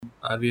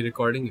Are we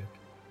recording it?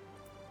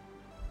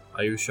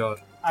 Are you sure?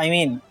 I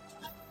mean,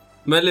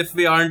 Well, if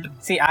we aren't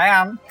I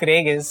am.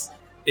 Craig is.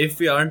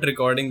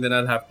 recording, then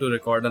I'll have to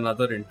record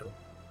another intro.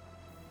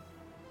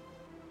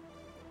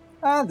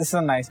 This is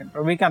a nice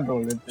intro. We can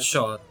roll with this.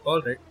 Sure.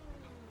 All right.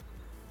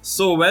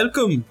 So,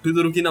 welcome to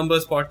the Rookie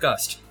Numbers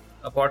podcast,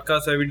 a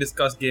podcast where we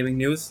discuss gaming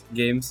news,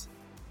 games,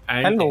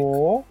 and tech.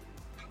 Hello.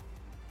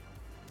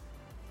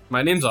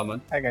 My name's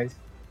Aman, Hi, guys.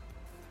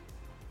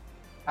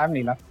 I'm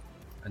Neela.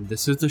 and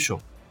this is the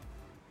show.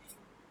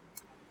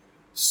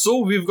 So,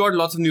 we've got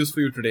lots of news for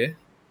you today.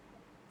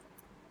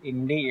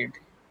 Indeed.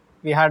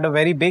 We had a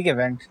very big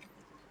event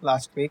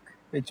last week,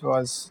 which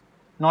was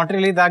not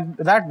really that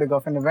big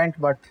of an event,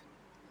 but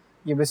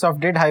Ubisoft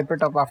did hype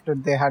it up after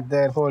they had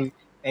their whole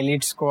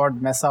Elite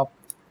Squad mess up.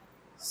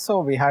 So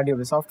we had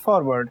Ubisoft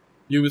Forward.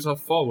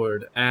 Ubisoft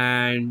Forward,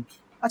 and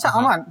Acha,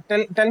 Aman,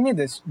 tell me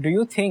this. Do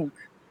you think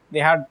they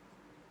had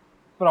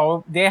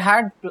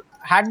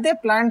they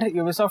planned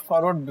Ubisoft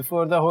Forward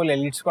before the whole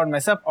Elite Squad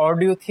mess up, or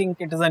do you think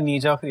it is a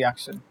knee-jerk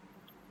reaction?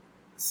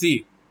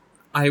 see,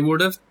 I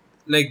would have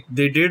they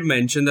did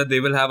mention that they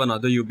will have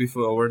another UB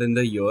Forward in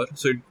the year,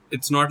 so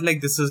it's not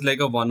like this is like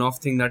a one-off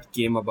thing that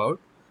came about.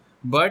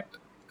 But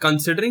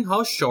considering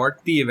how short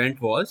the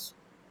event was,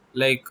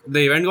 the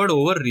event got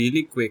over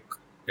really quick.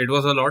 It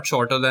was a lot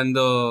shorter than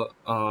the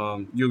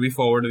UB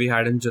Forward we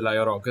had in July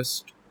or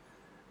August,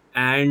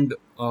 and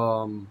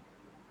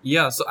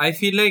yeah, so I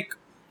feel like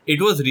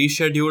it was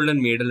rescheduled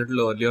and made a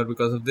little earlier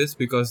because of this,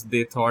 because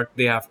they thought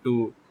they have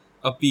to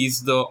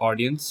appease the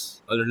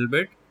audience a little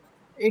bit.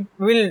 It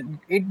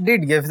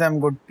did give them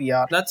good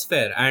PR. That's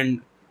fair.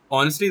 And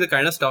honestly, the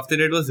kind of stuff they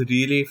did was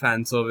really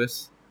fan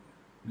service.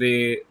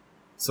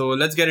 So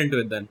let's get into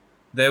it then.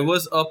 There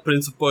was a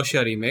Prince of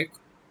Persia remake,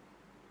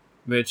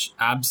 which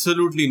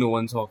absolutely no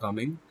one saw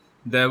coming.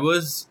 There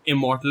was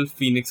Immortal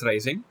Phoenix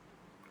Rising.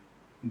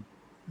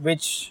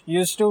 which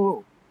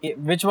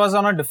was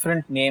on a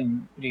different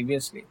name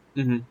previously.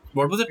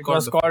 What was it It called?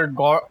 was called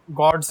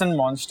Gods and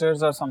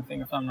Monsters or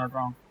something, if I'm not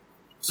wrong.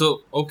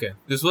 So, okay.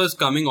 This was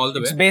coming all the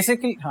It's way.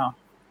 basically,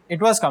 it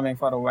was coming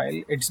for a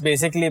while. It's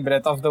basically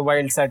Breath of the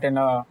Wild set in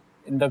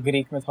the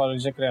Greek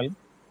mythologic realm.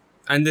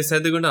 And they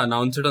said they're going to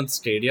announce it on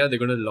Stadia. They're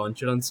going to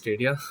launch it on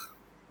Stadia.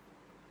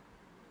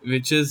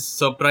 Which is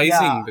surprising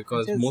Yeah,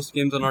 because it is. most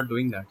games are not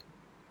doing that.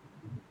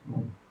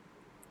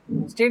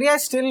 Stadia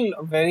is still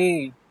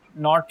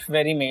not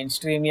very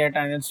mainstream yet,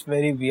 and it's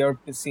very weird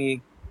to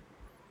see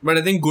But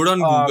I think good on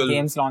Google,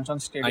 games launch on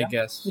Stadia. I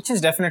guess. Which is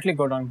definitely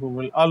good on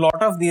Google. A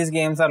lot of these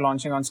games are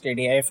launching on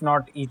Stadia, if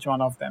not each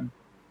one of them.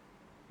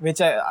 Which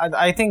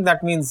I think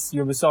that means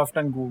Ubisoft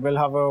and Google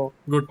have a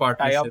Good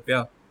partnership,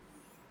 yeah.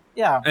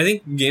 yeah. I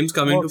think games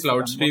coming Works to for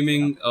cloud them,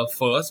 streaming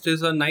first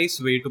is a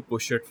nice way to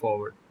push it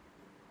forward.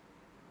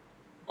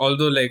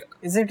 Although,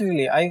 Is it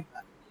really?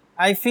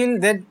 I feel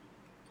that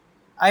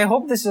I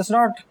hope this does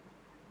not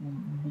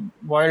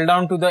boil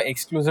down to the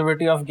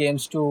exclusivity of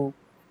games to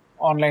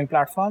online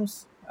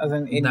platforms, as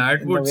in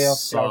that in would the way of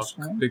cloud suck,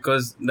 streaming.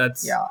 because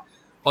that's... Yeah.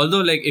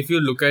 Although, if you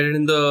look at it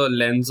in the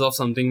lens of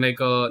something like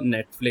a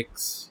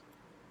Netflix,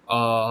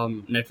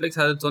 Netflix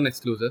has its own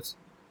exclusives.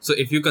 So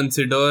if you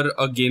consider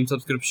a game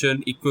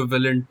subscription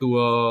equivalent to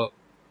a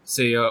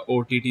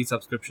OTT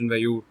subscription where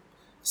you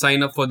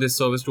sign up for this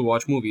service to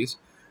watch movies,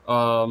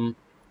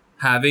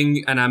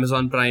 having an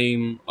Amazon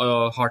Prime,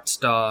 a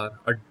Hotstar,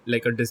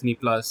 a Disney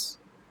Plus,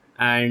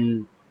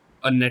 and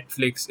a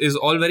Netflix is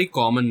all very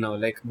common now.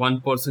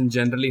 One person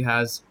generally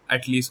has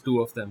at least two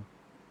of them.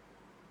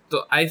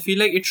 So I feel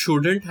like it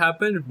shouldn't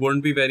happen. It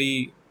won't be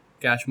very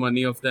cash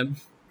money of them.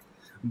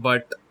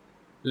 But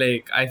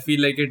I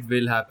feel like it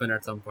will happen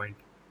at some point.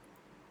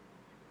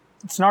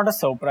 It's not a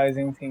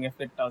surprising thing if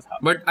it does happen.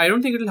 But I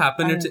don't think it'll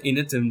happen And- in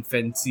its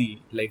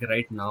infancy,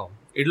 right now.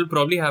 It'll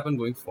probably happen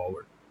going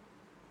forward.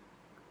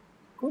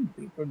 Could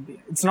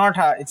be. It's not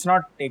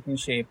taking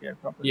shape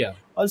yet properly. Yeah.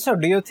 Also,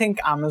 do you think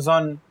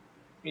Amazon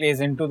plays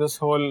into this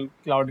whole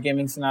cloud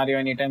gaming scenario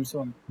anytime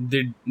soon?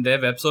 Their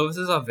web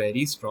services are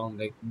very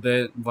strong.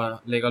 A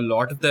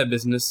lot of their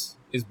business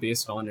is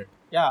based on it.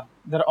 Yeah,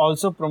 they're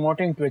also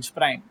promoting Twitch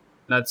Prime.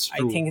 That's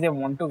true. I think they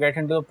want to get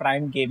into the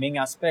Prime gaming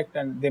aspect,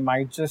 and they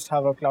might just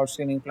have a cloud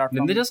streaming platform.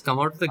 Didn't they just come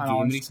out with a game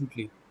announced.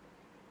 recently?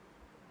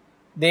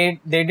 They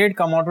did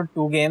come out with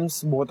two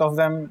games, both of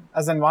them,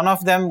 as in one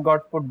of them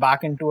got put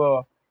back into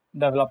a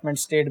development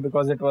state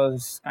because it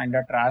was kind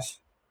of trash.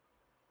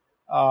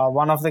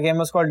 One of the game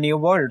was called New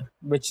World,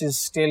 which is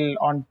still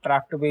on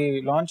track to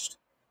be launched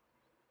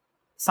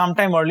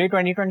sometime early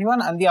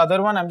 2021, and the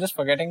other one, I'm just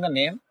forgetting the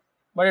name,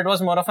 but it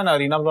was more of an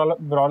arena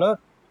brawler.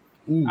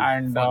 Ooh,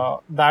 And fun.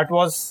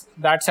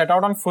 that set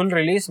out on full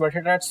release, but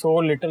it had so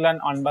little and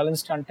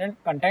unbalanced content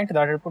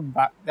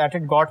that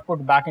it got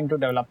put back into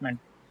development.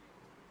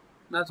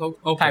 That's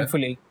okay.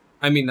 Thankfully,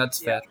 I mean, that's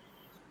fair.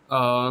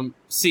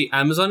 See,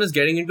 Amazon is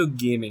getting into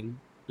gaming.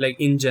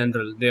 In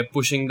general, they're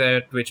pushing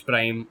their Twitch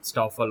Prime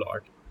stuff a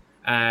lot.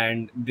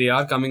 And they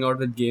are coming out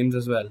with games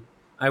as well.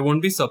 I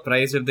won't be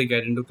surprised if they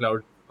get into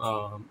cloud,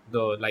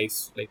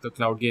 the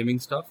cloud gaming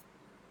stuff.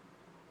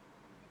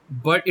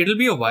 but it'll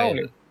be a while.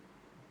 Probably.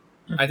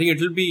 I think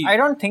it'll be. I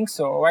don't think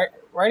so.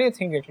 Why do you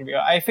think it will be?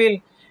 I feel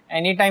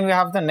anytime we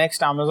have the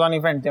next Amazon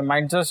event, they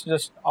might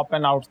just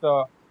open out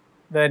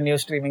the new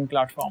streaming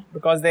platform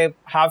because they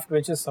have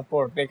Twitch's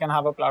support. They can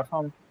have a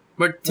platform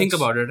But think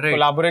which about it, right?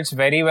 collaborates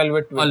very well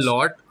with Twitch. A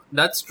lot.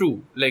 That's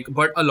true. Like,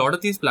 but a lot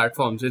of these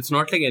platforms, it's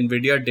not like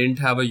Nvidia didn't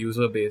have a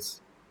user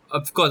base.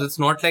 Of course, it's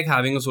not like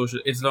having a social.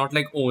 It's not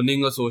like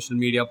owning a social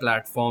media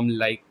platform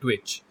like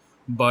Twitch.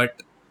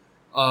 But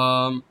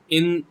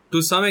in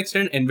to some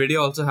extent,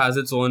 Nvidia also has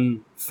its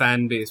own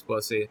fan base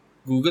per se.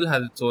 Google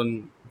has its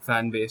own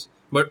fan base,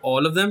 but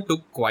all of them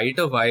took quite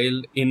a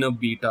while in a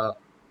beta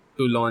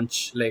to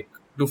launch, like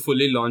to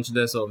fully launch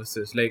their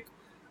services. Like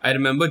I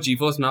remember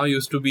GeForce Now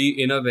used to be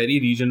in a very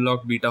region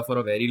locked beta for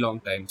a very long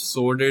time.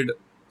 So did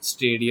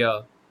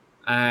Stadia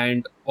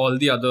and all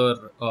the other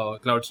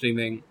cloud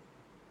streaming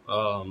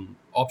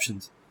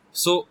options.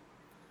 So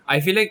I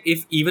feel like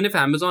if even if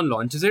Amazon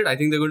launches it, I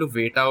think they're going to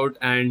wait out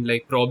and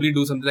like probably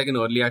do something like an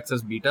early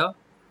access beta.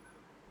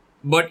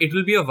 But it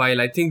will be a while.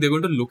 I think they're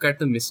going to look at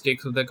the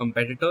mistakes of their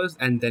competitors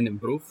and then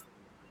improve.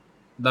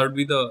 That would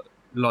be the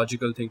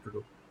logical thing to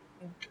do.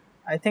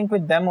 I think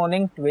with them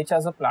owning Twitch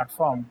as a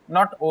platform,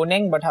 not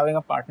owning but having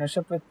a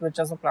partnership with Twitch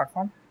as a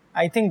platform,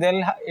 I think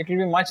it will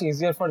be much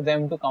easier for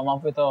them to come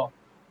up with a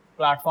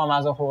platform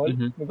as a whole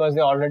because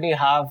they already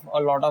have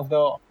a lot of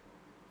the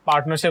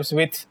partnerships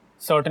with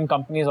certain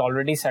companies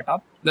already set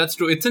up. That's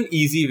true. It's an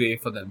easy way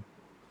for them.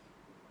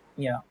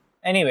 Yeah.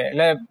 Anyway,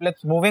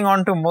 let's moving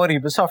on to more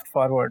Ubisoft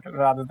forward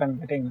rather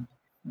than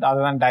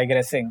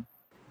digressing.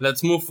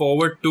 Let's move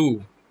forward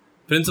to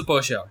Prince of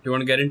Persia. Do you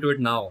want to get into it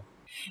now?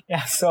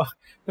 Yeah, so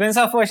Prince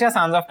of Persia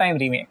Sands of Time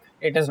remake.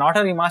 It is not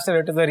a remaster,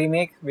 it is a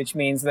remake, which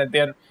means that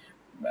they're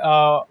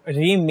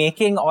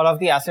remaking all of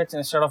the assets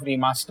instead of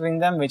remastering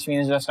them, which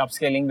means just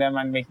upscaling them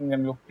and making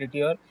them look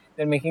prettier.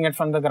 They're making it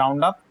from the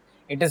ground up.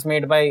 It is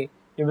made by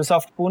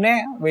Ubisoft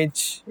Pune,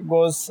 which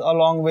goes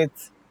along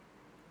with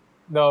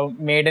the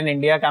Made in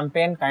India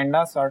campaign,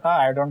 kinda, sorta,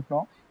 I don't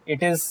know.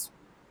 It is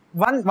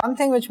one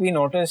thing which we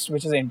noticed,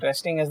 which is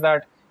interesting, is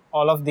that a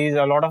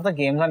lot of the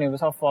games on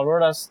Ubisoft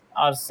Forward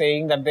are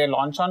saying that they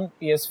launch on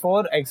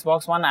PS4,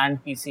 Xbox One,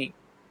 and PC,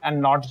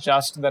 and not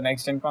just the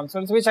next gen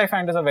consoles, which I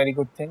find is a very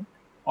good thing.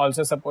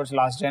 Also supports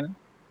last gen,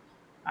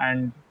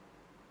 and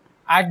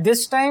at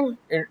this time,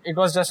 it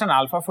was just an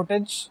alpha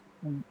footage.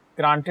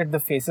 Granted, the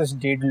faces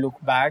did look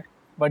bad,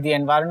 but the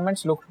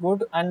environments looked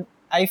good, and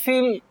I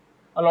feel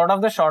a lot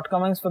of the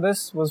shortcomings for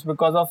this was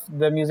because of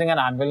them using an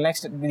Anvil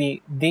Next,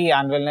 the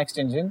Anvil Next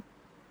engine,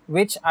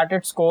 which at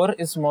its core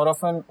is more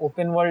of an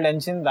open world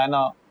engine than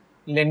a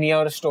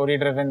linear story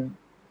driven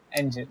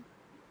engine.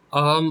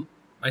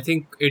 I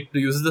think it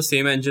uses the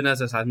same engine as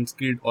Assassin's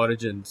Creed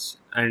Origins,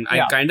 and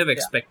I kind of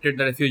expected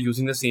that if you're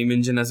using the same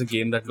engine as a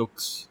game that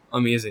looks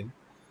amazing,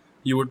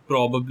 you would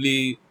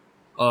probably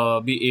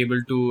be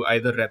able to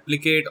either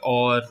replicate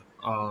or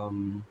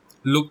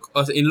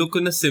look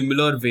in a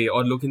similar way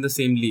or look in the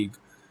same league.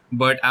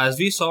 But as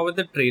we saw with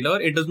the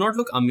trailer, it does not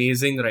look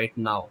amazing right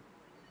now.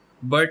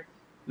 But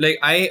like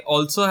I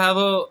also have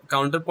a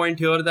counterpoint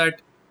here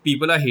that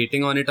people are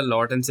hating on it a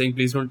lot and saying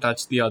please don't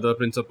touch the other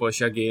Prince of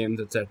Persia games,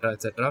 etc.,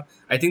 etc.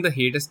 I think the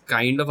hate is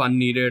kind of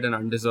unneeded and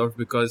undeserved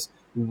because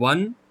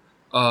one,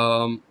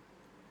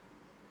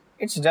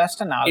 it's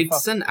just an alpha.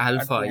 It's an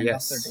alpha,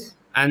 yes.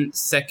 And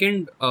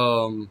second,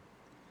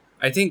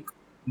 I think,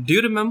 do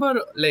you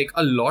remember like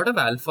a lot of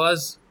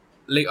alphas,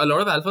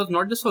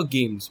 not just for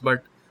games,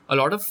 but a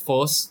lot of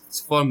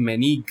firsts for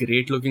many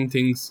great looking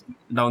things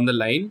down the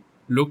line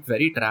looked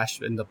very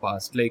trash in the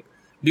past. Like,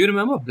 do you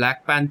remember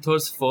Black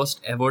Panther's first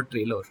ever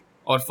trailer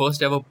or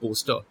first ever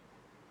poster?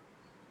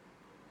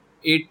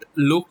 It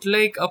looked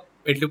like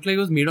it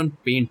was made on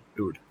paint,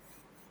 dude.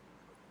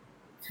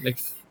 Like,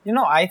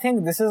 I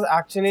think this is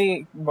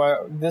actually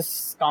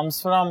this comes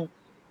from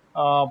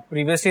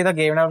previously the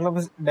game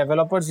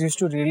developers used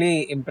to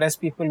really impress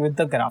people with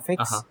the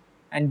graphics,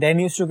 and then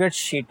used to get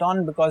shit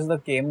on because the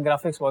game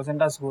graphics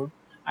wasn't as good.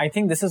 I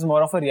think this is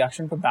more of a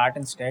reaction to that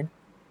instead.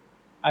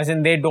 As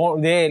in, they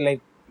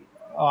underplay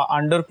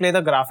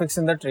the graphics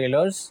in the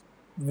trailers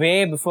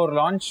way before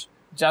launch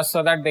just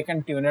so that they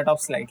can tune it up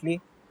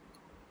slightly.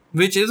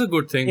 Which is a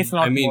good thing. If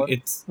not more,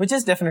 it's which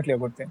is definitely a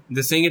good thing.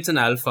 They're saying it's an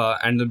alpha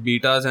and the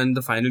betas and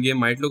the final game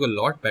might look a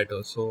lot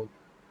better. So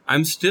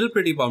I'm still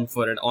pretty pumped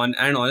for it.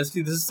 And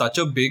honestly, this is such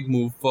a big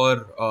move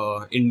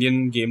for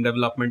Indian game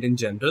development in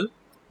general.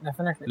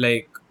 Definitely.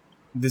 Like,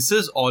 this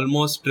is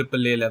almost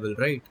AAA level,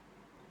 right?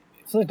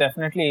 So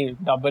definitely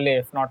AA,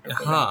 if not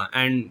AAA.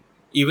 And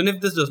even if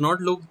this does not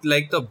look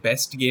like the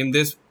best game,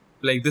 this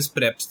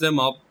preps them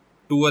up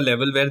to a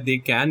level where they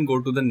can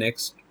go to the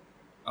next.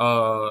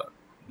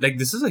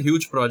 This is a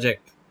huge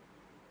project.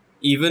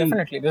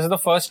 Definitely, this is the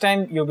first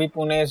time UB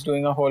Pune is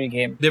doing a whole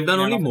game. They've done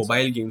only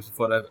mobile games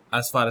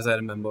as far as I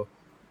remember.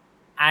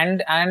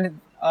 And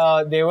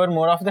they were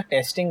more of the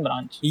testing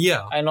branch.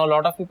 Yeah, I know a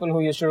lot of people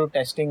who used to do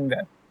testing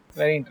there.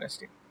 Very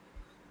interesting.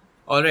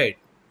 All right.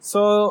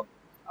 So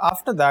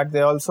after that, they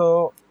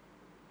also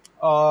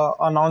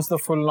announced the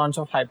full launch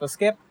of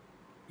Hyperscape.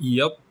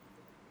 Yep.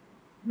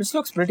 which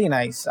looks pretty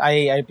nice.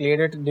 I played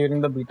it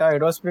during the beta.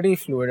 It was pretty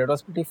fluid. It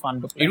was pretty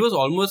fun to play. It was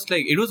almost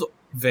like, it was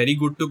very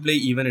good to play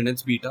even in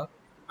its beta.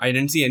 I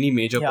didn't see any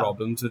major Yeah.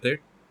 problems with it.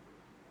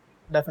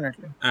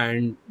 Definitely.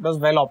 And It was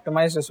well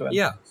optimized as well.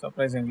 Yeah.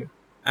 Surprisingly.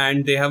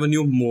 and they have a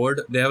new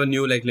mode. They have a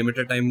new like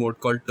limited time mode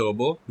called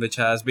Turbo, which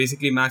has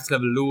basically max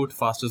level loot,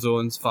 faster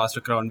zones,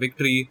 faster crown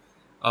victory.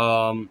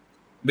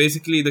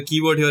 Basically the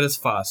keyword here is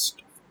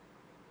fast.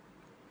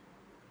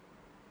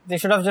 They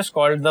should have just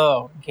called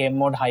the game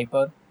mode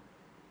Hyper.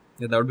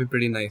 Yeah, that would be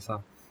pretty nice, huh?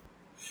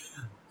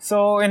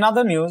 So, in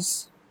other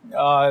news,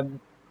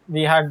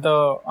 we had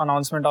the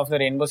announcement of the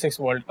Rainbow Six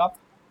World Cup.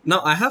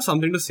 Now, I have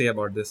something to say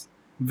about this.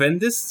 When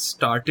this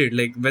started,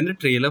 like when the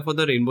trailer for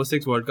the Rainbow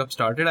Six World Cup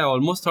started, I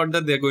almost thought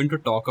that they're going to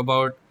talk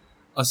about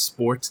a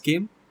sports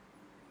game.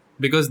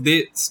 Because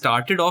they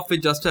started off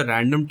with just a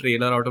random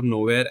trailer out of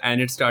nowhere, and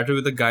it started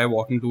with a guy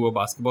walking to a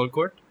basketball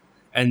court,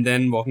 and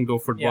then walking to a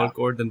football Yeah.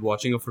 court, then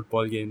watching a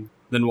football game,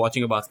 then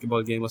watching a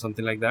basketball game or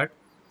something like that.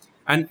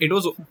 And it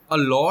was a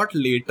lot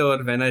later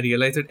when I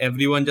realized that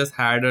everyone just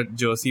had a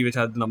jersey which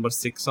had the number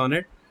 6 on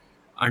it,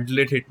 until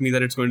it hit me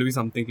that it's going to be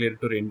something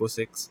related to Rainbow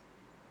Six.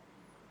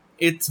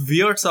 It's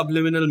weird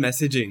subliminal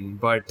messaging,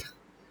 but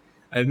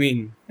I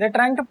mean, They're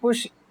trying to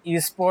push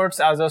esports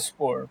as a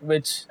sport,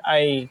 which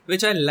I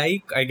which I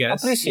like, I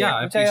guess. appreciate. Yeah,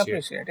 I which I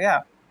appreciate.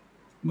 Yeah.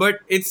 But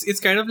it's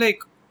kind of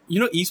like,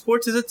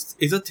 esports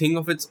is a thing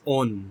of its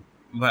own.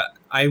 But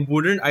I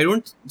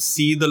don't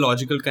see the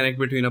logical connect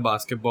between a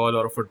basketball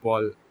or a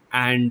football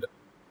and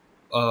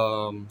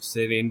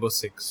say Rainbow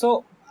Six.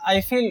 So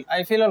I feel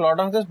a lot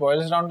of this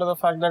boils down to the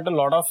fact that a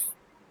lot of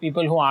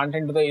people who aren't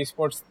into the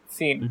esports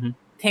scene Mm-hmm.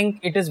 think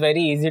it is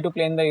very easy to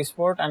play in the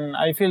esport, and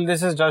I feel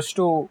this is just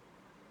to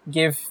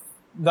give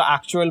the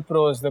actual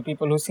pros, the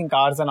people who sink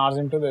hours and hours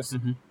into this,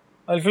 Mhm.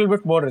 a little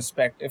bit more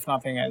respect, if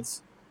nothing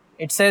else.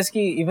 It says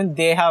ki even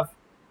they have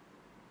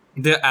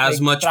They're as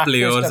like, much practiced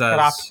players a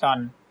crap as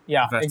ton.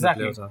 Yeah, professional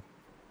exactly. players are.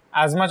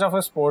 As much of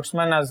a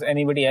sportsman as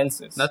anybody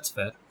else is. That's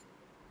fair.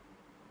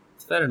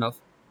 It's fair enough.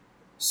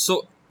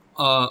 So,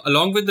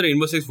 along with the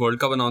Rainbow Six World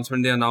Cup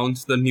announcement, they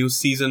announced the new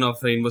season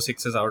of Rainbow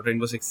Six is out.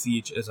 Rainbow Six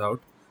Siege is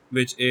out,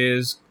 which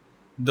is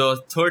the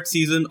third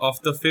season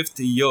of the 5th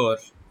year,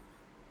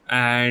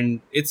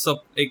 and it's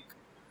like,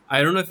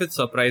 I don't know if it's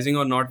surprising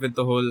or not with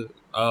the whole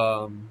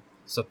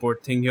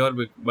support thing here,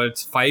 but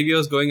it's 5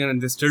 years going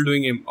and they're still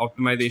doing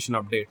optimization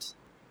updates.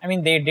 I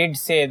mean, they did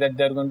say that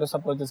they're going to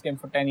support this game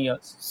for 10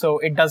 years. So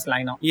it does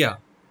line up. Yeah.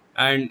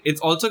 And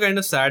it's also kind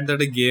of sad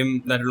that a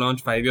game that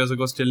launched 5 years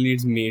ago still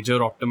needs major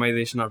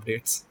optimization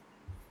updates.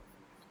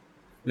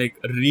 Like,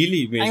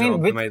 really major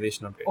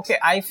optimization updates. Okay,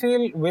 I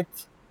feel with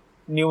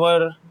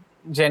newer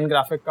gen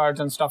graphic cards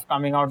and stuff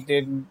coming out,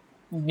 they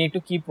need to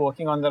keep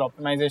working on their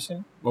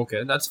optimization.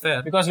 Okay, that's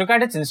fair. Because look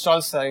at its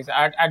install size.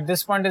 At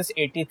this point, it's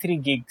 83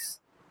 gigs.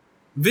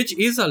 Which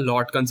is a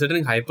lot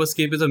considering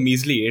Hyperscape is a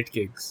measly 8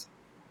 gigs.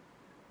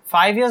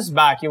 5 years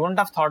back, you wouldn't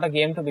have thought a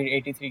game to be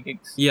 83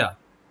 gigs. Yeah.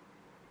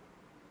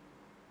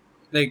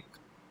 Like,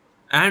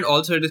 and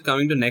also it is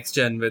coming to next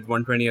gen with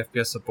 120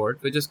 FPS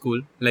support, which is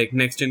cool. Like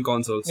next gen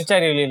consoles. Which I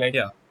really like.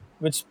 Yeah.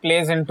 Which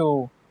plays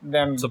into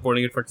them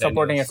Supporting it for 10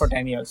 supporting years. it for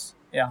 10 years.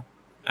 Yeah.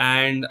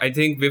 And I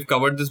think we've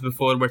covered this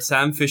before, but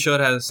Sam Fisher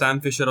of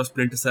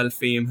Splinter Cell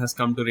fame has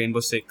come to Rainbow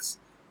Six.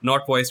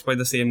 Not voiced by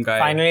the same guy.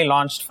 Finally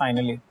launched,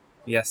 finally.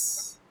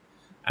 Yes.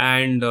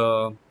 And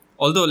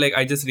although, like,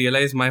 I just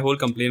realized my whole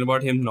complaint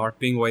about him not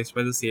being voiced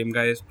by the same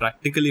guy is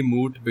practically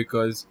moot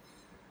because,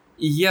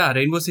 yeah,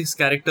 Rainbow Six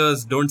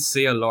characters don't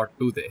say a lot,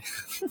 do they?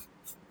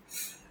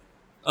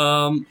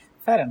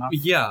 Fair enough.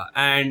 Yeah,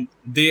 and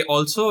they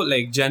also,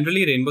 like,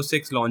 generally Rainbow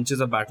Six launches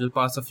a battle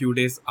pass a few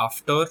days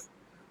after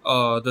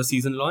the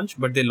season launch,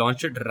 but they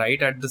launched it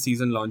right at the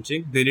season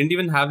launching. They didn't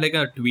even have like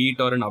a tweet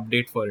or an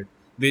update for it.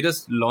 They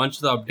just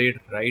launched the update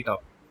right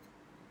up.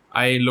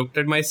 I looked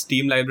at my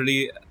Steam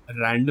library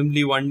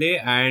randomly one day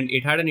and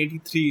it had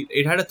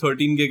a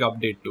 13 gig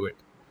update to it.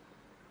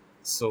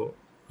 So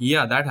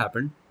yeah, that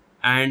happened.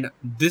 And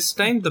this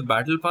time the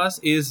battle pass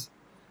is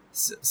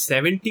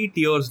 70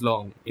 tiers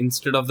long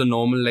instead of the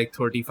normal like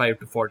 35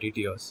 to 40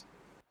 tiers.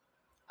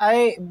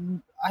 I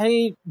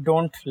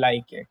don't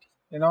like it.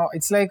 You know,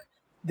 it's like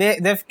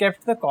they've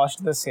kept the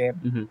cost the same.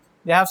 Mm-hmm.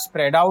 They have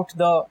spread out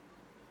the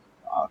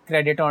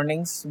credit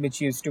earnings,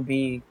 which used to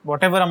be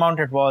whatever amount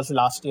it was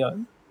last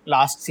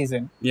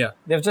season. Yeah.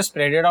 They've just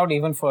spread it out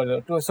even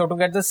further. To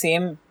get the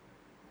same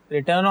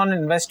return on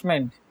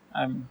investment,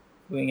 I'm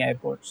doing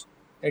airports.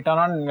 Return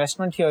on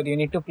investment here, you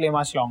need to play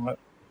much longer,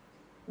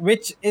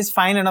 which is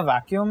fine in a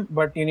vacuum,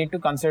 but you need to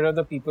consider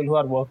the people who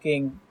are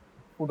working,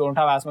 who don't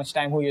have as much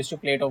time, who used to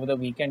play it over the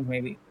weekend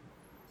maybe.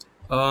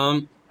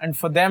 And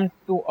for them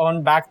to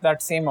earn back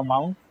that same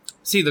amount.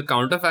 See, the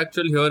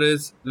counterfactual here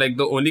is, like,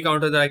 the only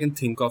counter that I can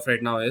think of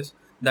right now is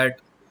that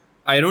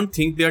I don't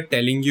think they are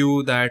telling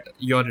you that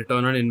your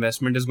return on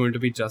investment is going to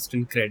be just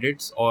in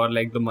credits or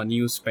like the money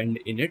you spend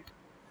in it.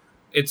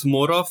 It's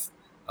more of,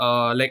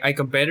 like, I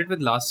compare it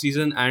with last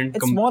season and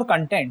It's more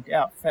content.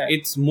 Yeah, fair.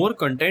 it's more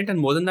content, and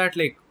more than that,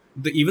 like,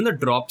 even the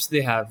drops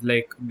they have,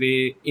 like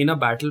they in a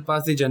battle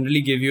pass they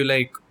generally give you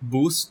like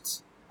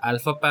boosts,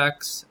 alpha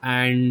packs,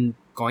 and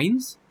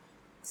coins.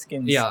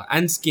 Skins. Yeah,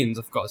 and skins,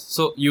 of course.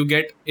 So you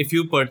get, if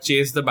you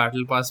purchase the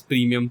battle pass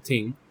premium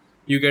thing,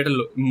 you get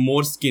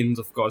more skins,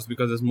 of course,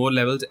 because there's more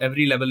levels.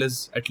 Every level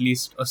is at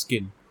least a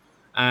skin,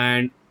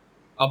 and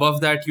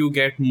above that you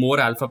get more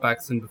alpha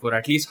packs than before.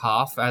 At least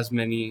half as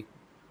many,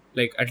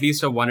 like at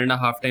least a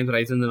 1.5 times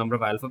rise in the number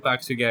of alpha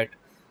packs you get.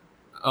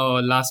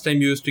 Last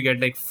time you used to get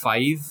like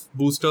 5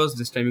 boosters.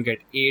 This time you get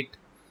 8.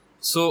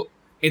 So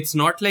it's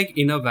not like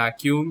in a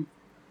vacuum.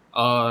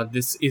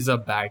 This is a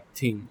bad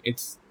thing.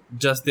 It's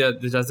just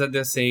that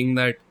they're saying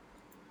that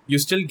you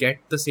still get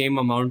the same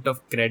amount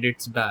of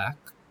credits back,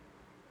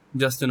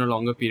 just in a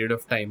longer period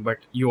of time, but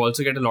you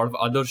also get a lot of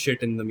other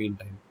shit in the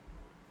meantime.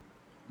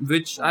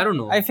 Which I don't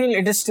know. I feel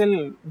it is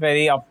still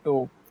very up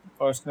to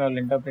personal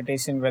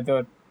interpretation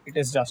whether it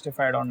is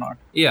justified or not.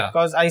 Yeah,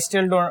 Because I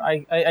still don't.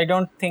 I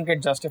don't think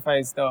it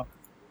justifies the.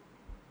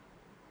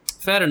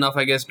 fair enough.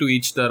 I guess to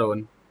each their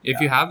own.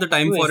 If you have the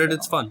time To for each it, their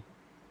it's fun.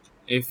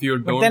 If you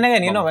don't, But then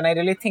again, when I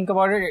really think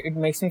about it, it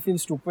makes me feel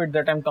stupid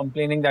that I'm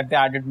complaining that they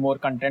added more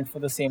content for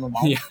the same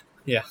amount.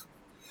 yeah.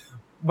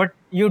 But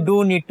you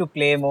do need to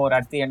play more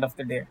at the end of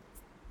the day.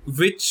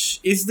 Which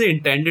is the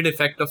intended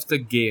effect of the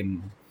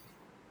game.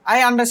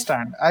 I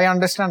understand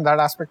that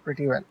aspect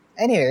pretty well.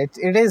 Anyway,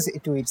 it is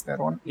to each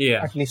their own.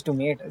 Yeah. At least to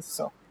me it is.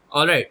 So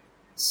All right.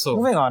 So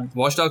moving on.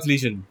 Watch Dogs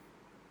Legion.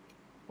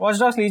 Watch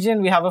Dogs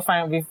Legion, we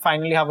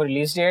finally have a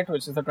release date,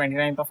 which is the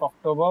 29th of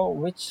October,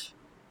 which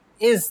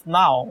is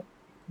now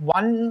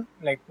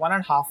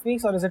 1.5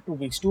 weeks, or is it 2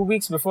 weeks? 2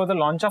 weeks before the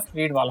launch of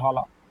Creed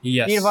Valhalla.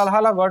 Yes. Creed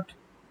Valhalla got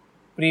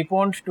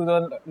preponed to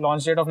the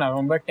launch date of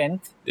November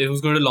 10th. It was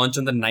going to launch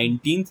on the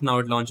 19th. Now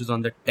it launches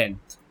on the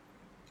 10th.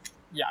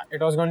 Yeah,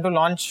 it was going to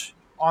launch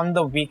on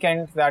the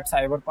weekend that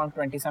Cyberpunk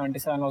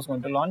 2077 was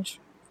going to launch.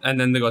 And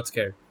then they got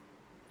scared.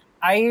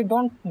 I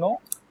don't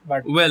know,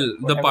 but Well, the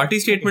whatever. party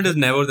statement is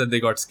never that they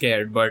got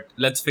scared, but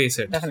let's face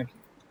it. Definitely.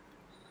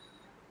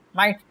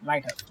 Might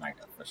have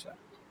for sure.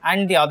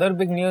 And the other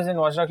big news in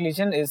Watch Dogs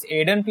Legion is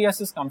Aiden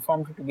Pierce is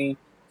confirmed to be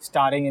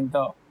starring in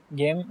the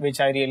game, which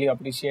I really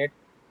appreciate.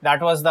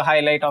 That was the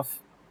highlight of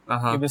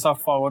Ubisoft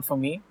Forward for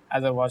me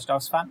as a Watch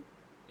Dogs fan.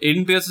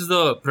 Aiden Pierce is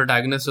the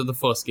protagonist of the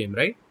first game,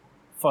 right?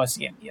 First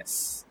game,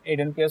 yes.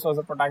 Aiden Pierce was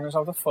the protagonist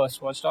of the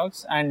first Watch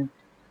Dogs, and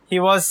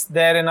he was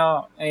there in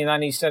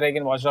an Easter egg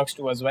in Watch Dogs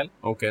 2 as well.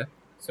 Okay.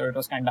 So it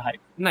was kind of hype.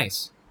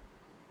 Nice.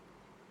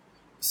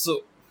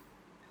 So,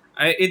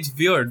 it's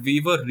weird. We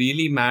were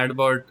really mad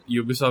about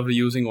Ubisoft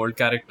reusing old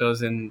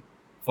characters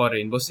for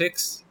Rainbow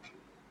Six,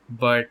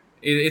 but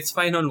it's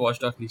fine on Watch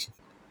Dogs Legion.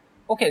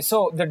 Okay,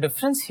 so the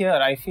difference here,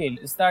 I feel,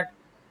 is that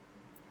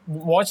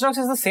Watch Dogs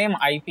is the same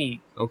IP.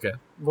 Okay.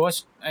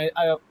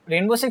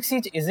 Rainbow Six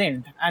Siege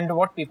isn't, and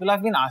what people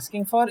have been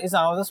asking for is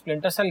another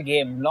Splinter Cell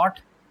game,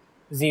 not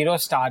Zero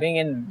starring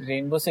in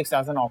Rainbow Six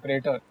as an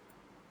operator.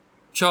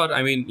 Sure,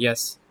 I mean,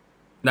 yes.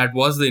 That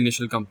was the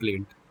initial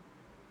complaint.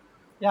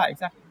 Yeah,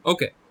 exactly.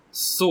 Okay,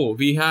 so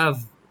we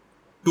have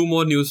 2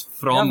 more news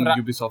from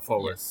Ubisoft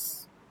Forward.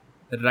 Yes.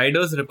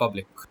 Riders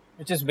Republic.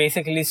 Which is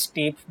basically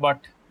Steep, but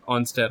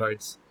on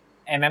steroids.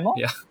 MMO?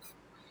 Yeah.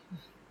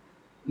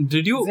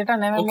 Did you... Is it an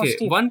MMO Okay,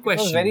 Steep? one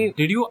question.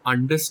 Did you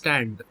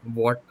understand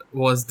what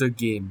was the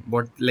game?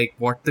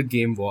 What the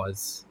game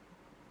was?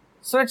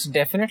 So it's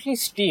definitely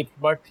Steep,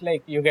 but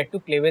you get to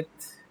play with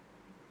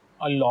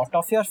a lot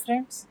of your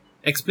friends.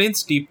 Explain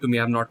Steep to me.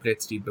 I've not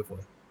played Steep before.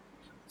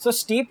 So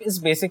Steep is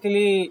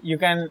basically you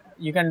can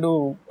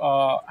do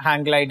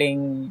hang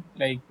gliding,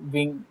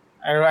 wing.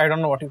 I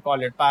don't know what you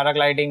call it,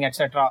 paragliding,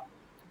 etc.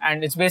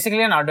 And it's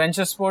basically an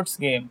adventure sports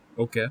game.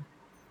 Okay.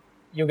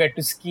 You get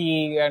to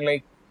ski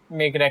and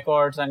make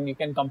records, and you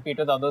can compete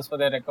with others for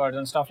their records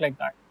and stuff like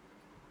that.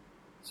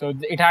 So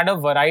it had a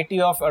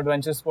variety of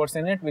adventure sports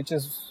in it, which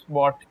is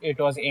what it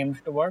was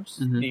aimed towards,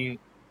 the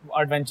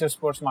adventure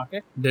sports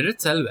market. Did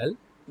it sell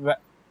well?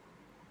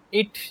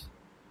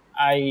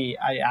 I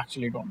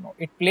actually don't know.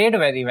 It played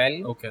very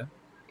well. Okay.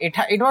 It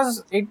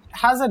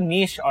has a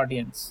niche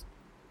audience.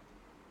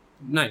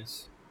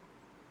 Nice.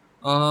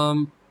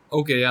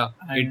 Okay, yeah.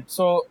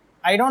 So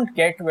I don't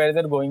get where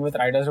they're going with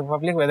Riders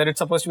Republic, whether it's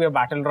supposed to be a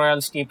battle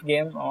royale Steep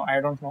game, or I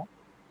don't know.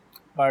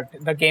 But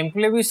the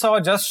gameplay we saw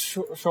just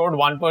showed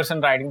one person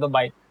riding the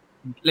bike.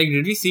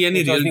 Did we see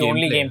any real gameplay? The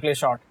only gameplay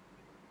shot.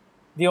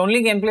 The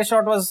only gameplay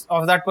shot was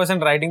of that person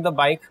riding the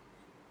bike.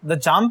 The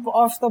jump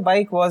off the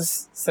bike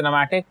was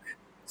cinematic.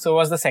 So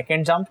was the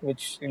second jump,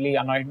 which really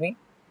annoyed me.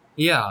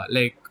 Yeah,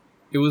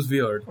 it was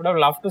weird. Would have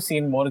loved to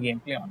seen more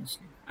gameplay,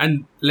 honestly.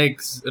 And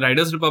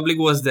Riders Republic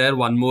was there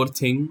one more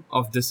thing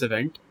of this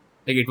event.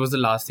 It was the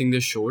last thing they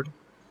showed.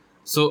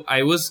 So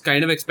I was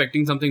kind of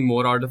expecting something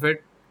more out of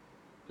it.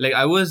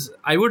 I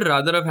would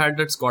rather have had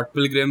that Scott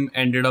Pilgrim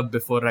ended up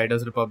before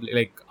Riders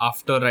Republic,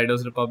 after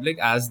Riders Republic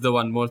as the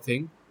one more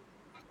thing.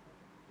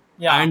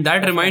 Yeah. And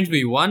that reminds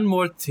me, one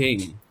more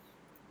thing.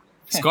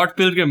 Scott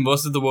Pilgrim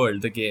versus the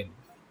World, the game.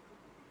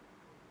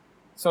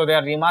 So they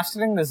are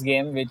remastering this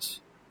game, which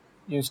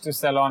used to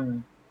sell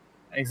on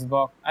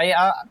Xbox.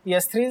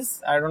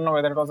 PS3s. I don't know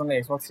whether it was on the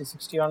Xbox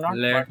 360 or not.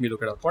 Let but me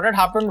look it up. what had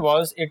happened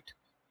was it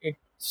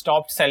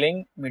stopped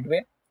selling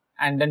midway,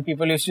 and then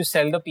people used to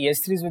sell the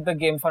PS3s with the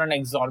game for an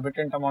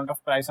exorbitant amount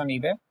of price on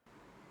eBay.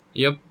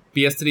 Yep,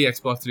 PS3,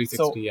 Xbox 360,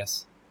 So-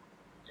 yes.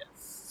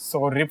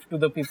 So rip to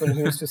the people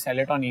who used to sell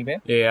it on eBay.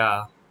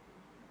 Yeah.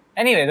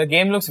 Anyway, the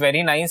game looks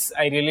very nice.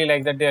 I really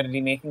like that they're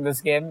remaking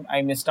this game.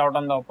 I missed out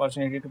on the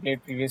opportunity to play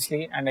it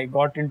previously, and I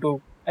watched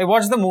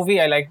the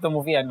movie. I liked the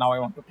movie, and now I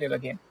want to play the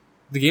game.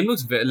 The game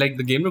looks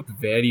the game looked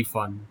very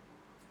fun.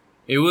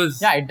 It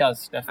was, Yeah, it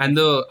does definitely. and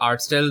the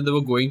art style they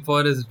were going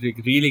for is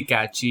really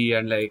catchy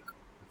and like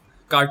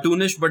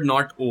cartoonish, but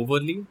not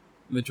overly,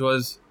 which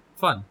was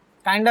fun.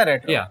 Kinda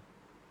retro. Yeah.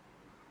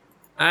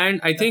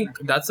 And I think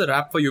that's a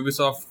wrap for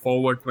Ubisoft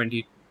Forward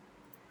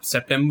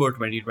September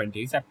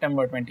 2020.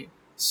 September 20.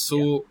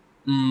 So,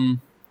 do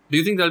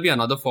you think there'll be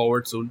another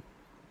Forward soon?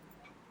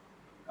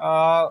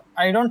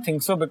 I don't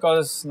think so,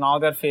 because now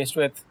they're faced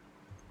with,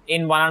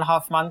 in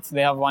 1.5 months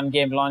they have one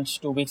game launch.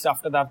 2 weeks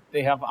after that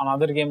they have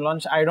another game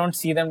launch. I don't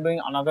see them doing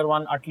another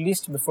one at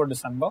least before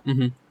December.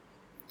 Mm-hmm.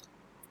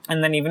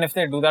 And then even if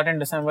they do that in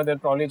December, they'll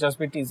probably just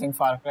be teasing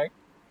Far Cry.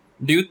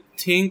 Do you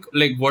think,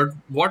 like,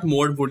 what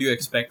mode would you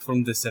expect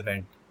from this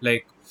event?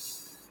 Like,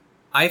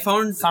 I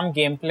found Some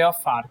gameplay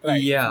of Far Cry,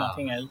 if Yeah.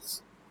 nothing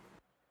else.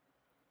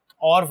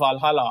 Or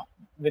Valhalla,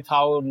 with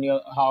how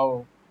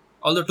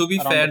although to be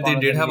around fair, the they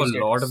corner did the have a release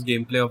date lot is. of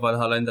gameplay of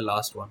Valhalla in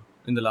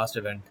the last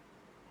event.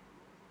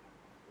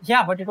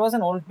 Yeah, but it was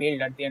an old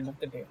build at the end of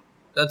the day.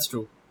 That's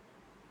true.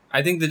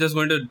 I think they're just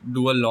going to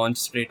do a launch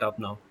straight up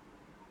now.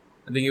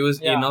 I think it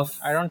was Yeah, enough.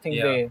 I don't think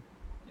Yeah. they.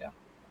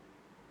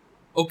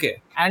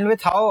 Okay. And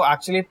with how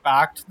actually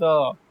packed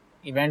the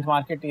event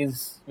market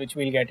is, which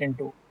we'll get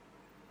into.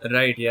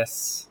 Right,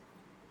 yes.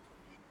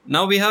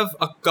 Now we have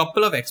a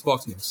couple of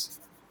Xbox news.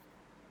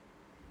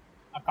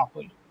 A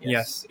couple.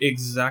 Yes,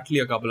 exactly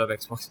a couple of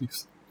Xbox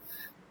news.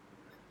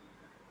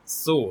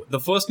 So, the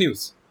first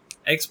news,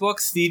 Xbox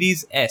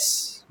Series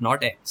S,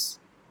 not X,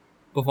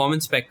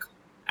 performance spec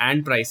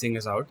and pricing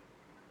is out.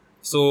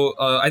 So,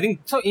 I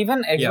think, So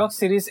even Xbox Yeah.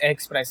 Series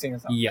X pricing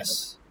is up.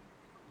 yes.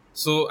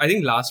 So, I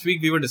think last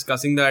week we were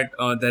discussing that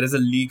there is a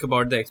leak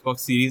about the Xbox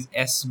Series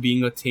S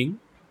being a thing,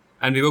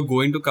 and we were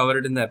going to cover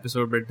it in the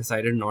episode but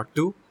decided not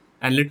to.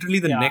 And literally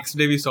the Yeah. next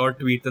day we saw a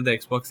tweet that the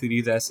Xbox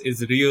Series S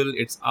is real,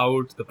 it's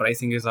out, the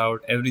pricing is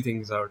out, everything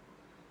is out.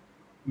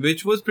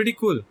 Which was pretty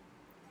cool.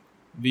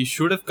 We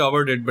should have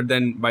covered it, but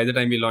then by the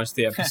time we launched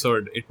the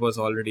episode, it was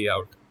already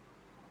out.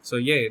 So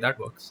yay, that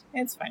works.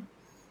 It's fine.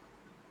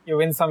 You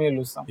win some, you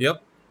lose some.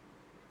 Yep.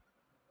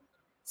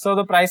 So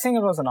the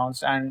pricing was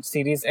announced, and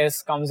Series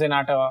S comes in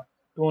at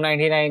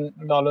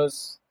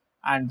 $299,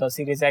 and the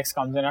Series X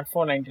comes in at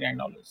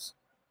 $499.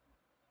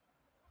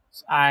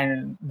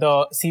 And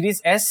the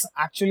Series S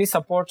actually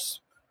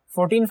supports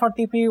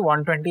 1440p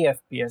 120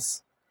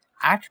 FPS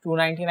at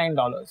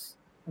 $299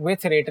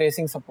 with ray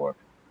tracing support.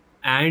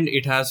 And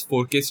it has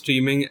 4K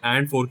streaming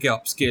and 4K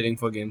upscaling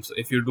for games, so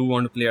if you do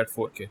want to play at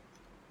 4K.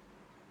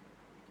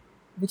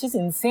 Which is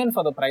insane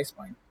for the price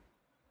point.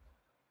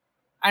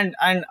 And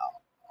on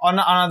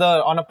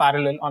a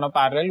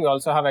parallel, we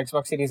also have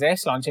Xbox Series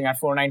X launching at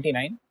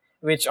 $499,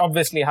 which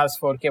obviously has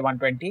 4K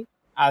 120,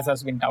 as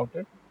has been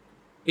touted.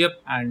 Yep.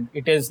 And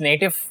it is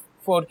native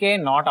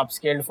 4K, not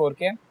upscaled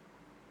 4K,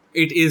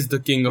 It is the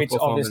king of which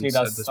obviously performance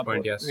does at this support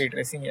point, yes. ray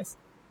tracing. Yes,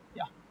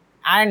 yeah,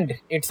 and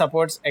it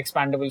supports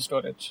expandable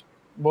storage.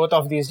 Both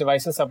of these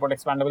devices support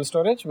expandable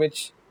storage,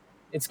 which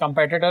its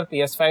competitor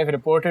PS5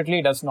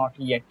 reportedly does not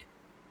yet.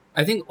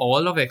 I think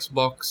all of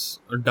Xbox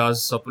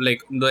does support,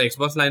 like the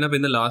Xbox lineup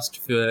in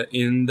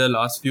the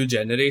last few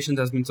generations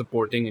has been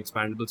supporting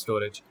expandable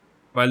storage,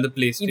 while the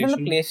PlayStation.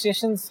 Even the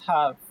PlayStations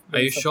have. Are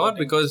you sure?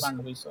 Because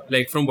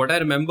like from what I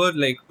remember,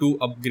 like to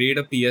upgrade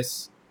a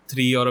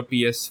PS3 or a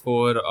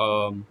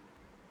PS4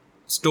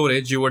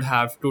 storage, you would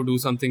have to do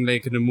something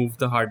like remove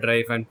the hard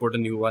drive and put a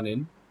new one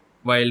in.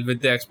 While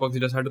with the Xbox, you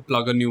just have to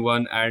plug a new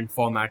one and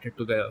format it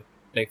to the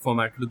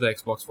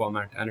Xbox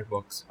format, and it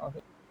works. Okay.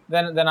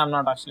 Then I'm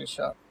not actually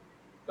sure,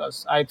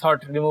 because I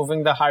thought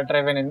removing the hard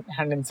drive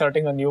and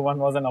inserting a new one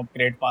was an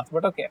upgrade path.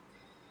 But okay.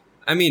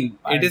 I mean,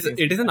 it is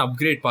Apparently, an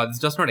upgrade path. It's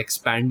just not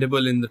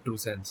expandable in the true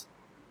sense.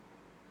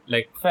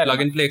 Like Fair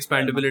plug and enough. play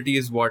expandability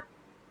is what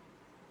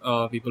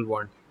people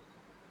want.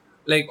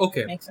 Like,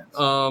 okay, Makes sense.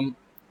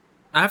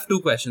 I have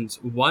two questions.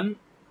 One,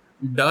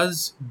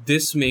 does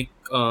this make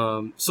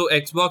so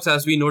Xbox,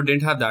 as we know,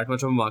 didn't have that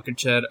much of a market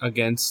share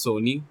against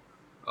Sony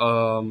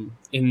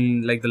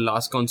in like the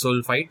last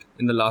console fight,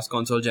 in the last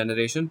console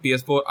generation.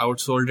 PS4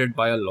 outsold it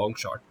by a long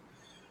shot.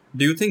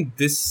 Do you think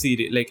this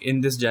series, like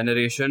in this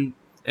generation,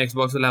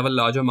 Xbox will have a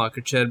larger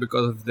market share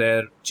because of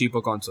their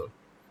cheaper console?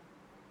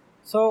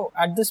 So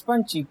at this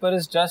point, cheaper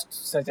is just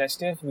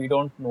suggestive. We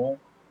don't know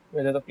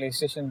where the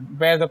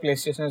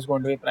PlayStation is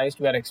going to be priced.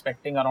 We are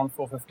expecting around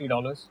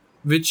 $450.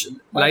 Which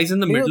lies in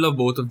the do you- middle of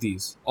both of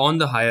these, on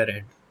the higher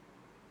end.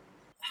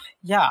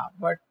 Yeah,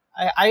 but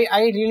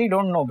I really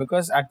don't know,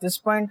 because at this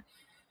point,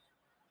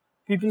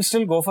 people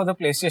still go for the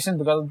PlayStation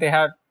because they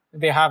had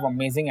they have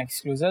amazing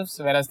exclusives,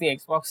 whereas the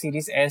Xbox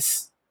Series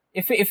S,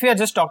 if we are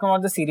just talking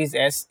about the Series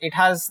S, it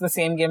has the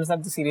same games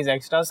that the Series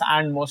X does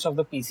and most of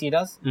the PC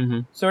does.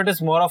 So it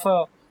is more of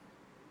a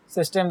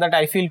system that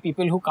I feel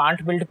people who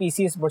can't build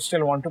PCs but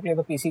still want to play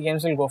the PC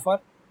games will go for.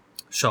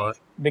 Sure.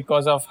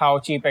 Because of how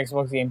cheap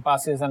Xbox Game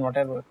Pass is and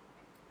whatever.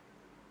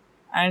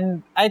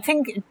 And I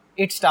think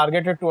it's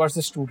targeted towards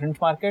the student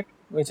market,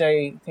 which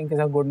I think is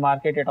a good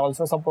market. It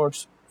also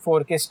supports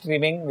 4K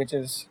streaming, which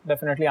is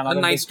definitely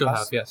another Nice big to plus.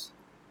 have, yes.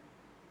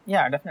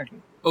 Yeah,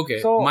 definitely.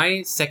 Okay, So-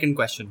 my second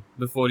question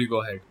before you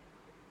go ahead.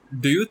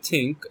 Do you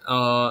think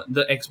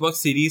the Xbox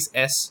Series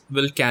S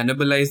will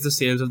cannibalize the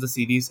sales of the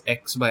Series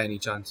X by any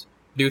chance?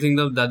 Do you think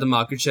that the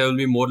market share will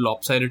be more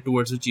lopsided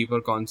towards a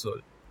cheaper console?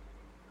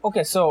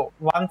 Okay, so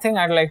one thing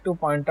I'd like to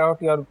point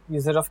out your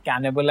user of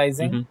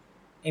cannibalizing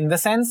in the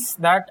sense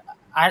that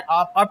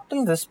up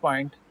till this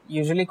point,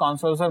 usually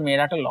consoles were made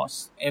at a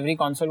loss. Every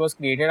console was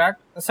created at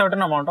a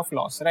certain amount of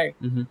loss, right?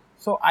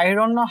 So I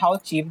don't know how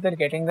cheap they're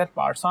getting their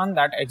parts on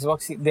that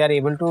they are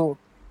able to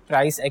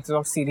price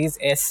Xbox Series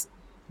S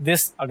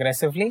this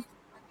aggressively.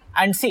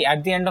 And see,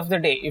 at the end of the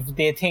day, if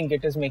they think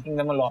it is making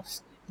them a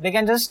loss, they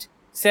can just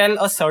sell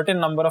a certain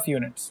number of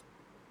units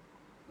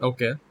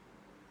Okay.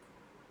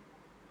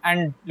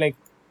 and like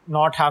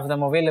not have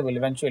them available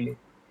eventually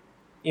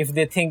if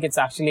they think it's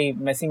actually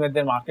messing with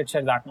their market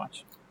share that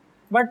much.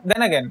 But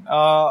then again,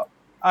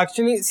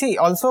 actually, see,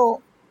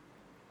 also,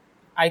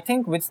 I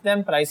think with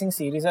them pricing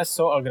Series S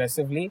so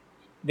aggressively,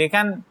 they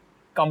can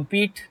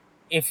compete,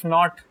 if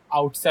not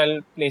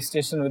outsell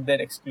PlayStation with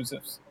their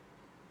exclusives.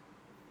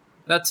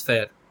 That's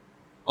fair.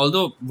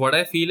 Although what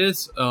I feel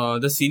is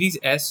the Series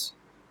S,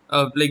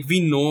 like we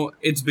know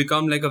it's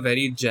become like a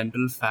very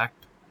general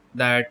fact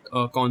that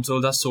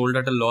consoles are sold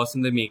at a loss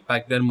and they make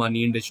back their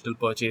money in digital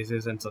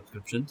purchases and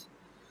subscriptions.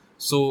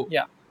 So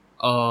Yeah.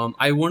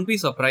 I won't be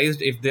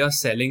surprised if they are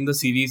selling the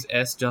Series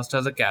S just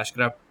as a cash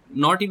grab,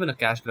 not even a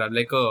cash grab,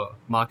 like a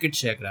market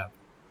share grab,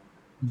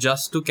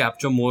 just to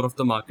capture more of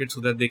the market so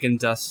that they can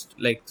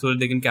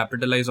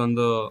capitalize on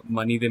the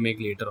money they make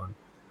later on.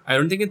 I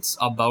don't think it's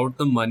about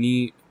the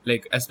money,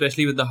 like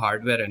especially with the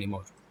hardware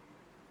anymore.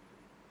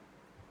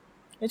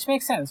 Which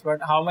makes sense,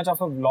 but how much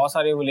of a loss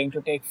are you willing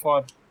to take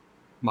for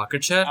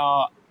Market share?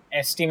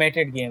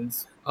 estimated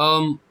gains?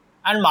 Um,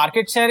 And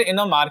market share in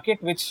a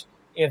market which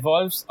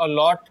evolves a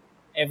lot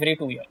every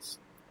 2 years.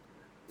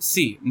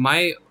 See,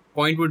 my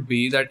point would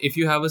be that if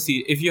you have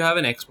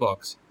an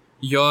Xbox,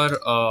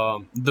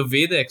 the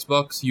way the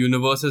Xbox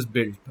universe is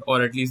built,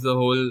 or at least the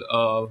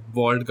whole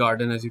walled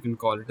garden, as you can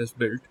call it, is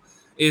built,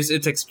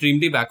 it's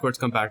extremely backwards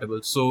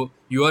compatible. So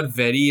you are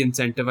very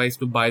incentivized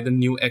to buy the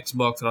new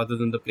Xbox rather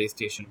than the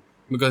PlayStation,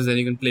 because then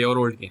you can play your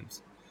old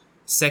games.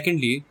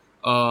 Secondly,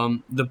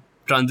 the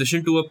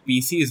transition to a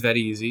PC is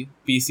very easy.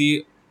 The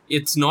PC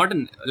is not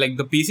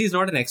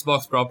an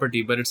Xbox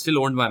property, but it's still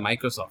owned by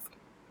Microsoft.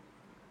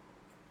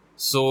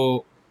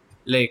 So,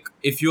 like,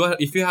 if you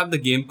have the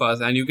Game Pass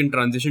and you can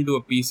transition to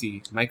a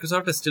PC,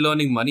 Microsoft is still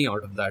earning money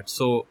out of that.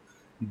 So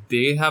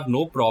they have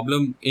no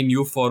problem in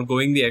you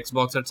foregoing the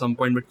Xbox at some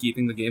point but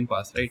keeping the Game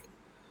Pass, right?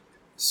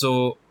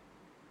 So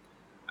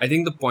I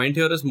think the point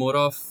here is more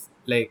of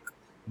like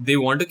they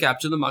want to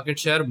capture the market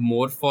share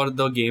more for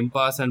the Game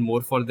Pass and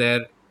more for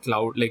their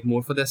cloud, like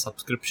more for their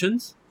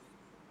subscriptions,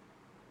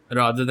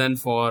 rather than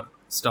for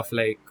stuff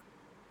like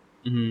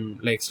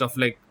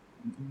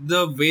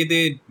the way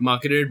they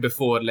marketed it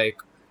before. Like,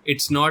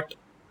 it's not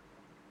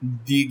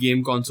the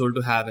game console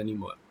to have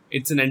anymore.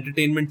 It's an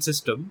entertainment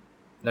system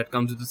that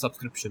comes with a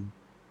subscription.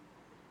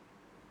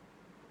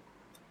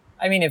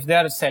 I mean, if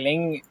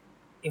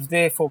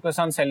they focus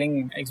on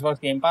selling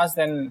Xbox Game Pass,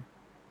 then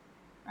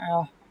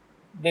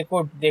they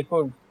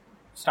could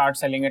start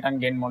selling it and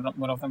gain more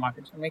of the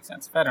market. So it makes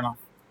sense. Fair enough.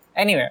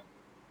 Anyway,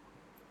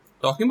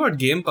 Talking about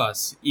Game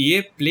Pass,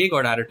 EA Play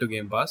got added to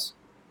Game Pass.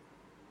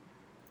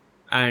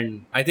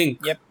 And I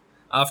think Yep.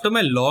 after my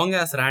long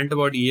ass rant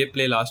about EA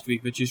Play last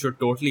week, which you should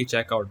totally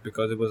check out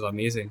because it was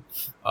amazing,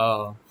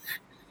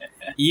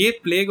 EA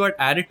Play got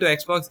added to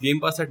Xbox Game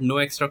Pass at no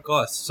extra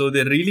cost. So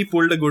they really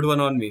pulled a good one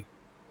on me.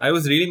 I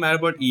was really mad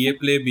about EA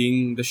Play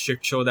being the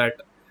shit show that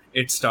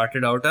it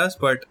started out as,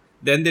 but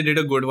then they did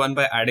a good one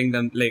by adding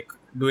them, like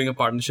doing a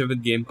partnership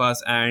with Game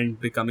Pass and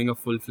becoming a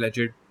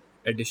full-fledged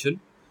edition.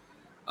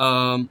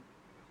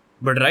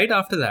 But right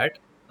after that,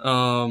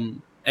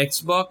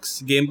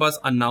 Xbox Game Pass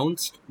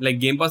announced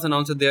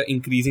that they are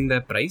increasing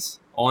their price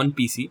on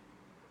PC.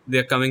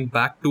 They're coming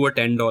back to a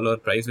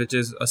 $10 price, which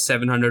is a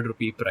 700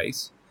 rupee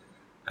price.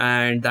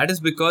 And that is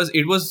because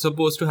it was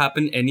supposed to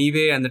happen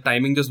anyway, and the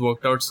timing just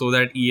worked out so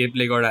that EA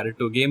Play got added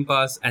to Game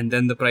Pass, and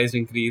then the price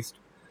increased.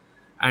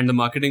 And the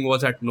marketing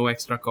was at no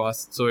extra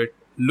cost, so it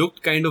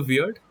looked kind of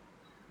weird.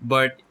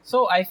 But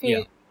so I feel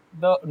Yeah.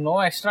 the no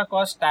extra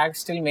cost tag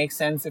still makes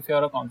sense if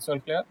you're a console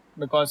player,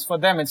 because for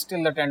them it's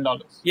still the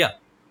 $10. yeah,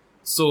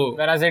 so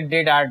Whereas it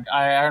did add,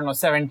 I don't know,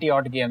 70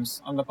 odd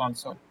games on the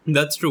console.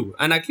 that's true,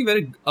 and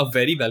actually a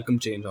very welcome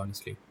change,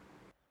 honestly.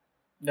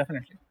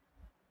 Definitely.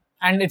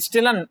 And it's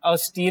still a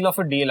steal of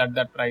a deal at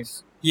that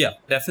price. Yeah,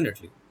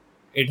 definitely.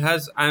 it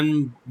has.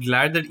 I'm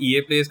glad that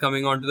EA Play is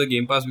coming onto the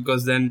Game Pass,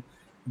 because then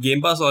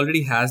Game Pass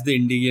already has the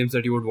indie games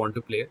that you would want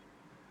to play,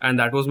 and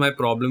that was my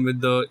problem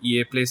with the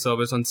EA Play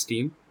service on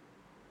Steam.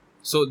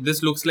 So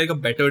this looks like a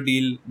better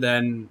deal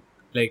than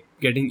like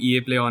getting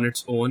EA Play on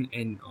its own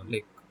and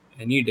like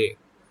any day.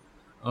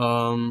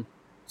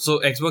 So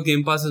Xbox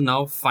Game Pass is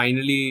now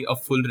finally a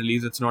full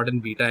release. It's not in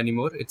beta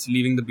anymore. It's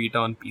leaving the beta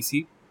on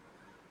PC,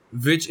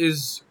 which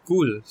is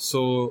cool.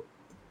 So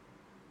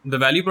the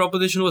value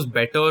proposition was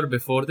better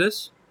before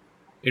this.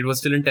 It was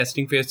still in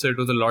testing phase, so it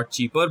was a lot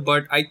cheaper.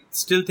 But I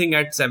still think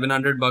at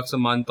 $700 a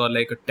month or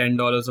like a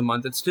 $10 a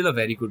month, it's still a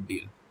very good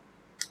deal.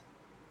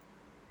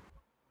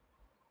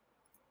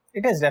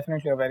 It is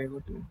definitely a very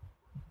good deal.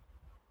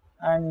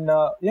 And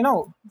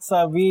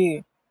so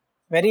we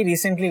very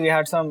recently we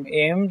had some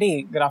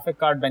AMD graphic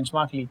card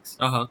benchmark leaks,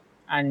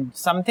 and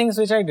some things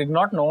which I did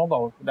not know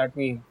about that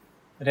we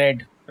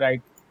read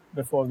right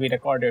before we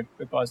recorded,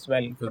 because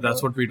So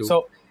that's what we do.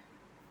 So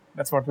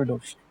that's what we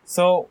do.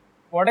 So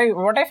what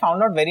I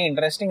found out very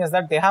interesting is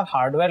that they have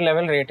hardware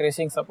level ray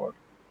tracing support.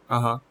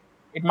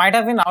 It might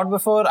have been out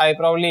before. I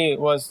probably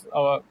was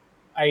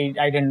I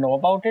didn't know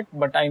about it,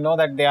 but I know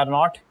that they are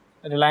not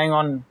relying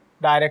on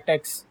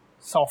DirectX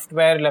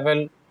software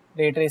level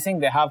ray tracing.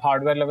 They have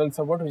hardware level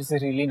support, which is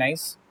really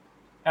nice.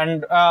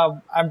 And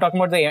I'm talking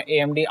about the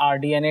AMD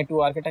RDNA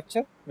 2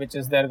 architecture, which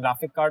is their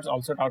graphic cards,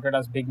 also touted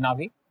as Big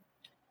Navi,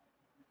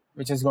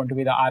 which is going to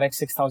be the RX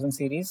 6000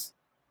 series,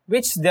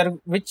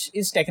 which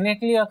is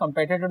technically a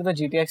competitor to the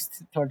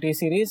GTX 30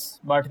 series,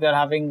 but they're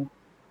having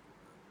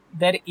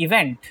their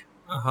event,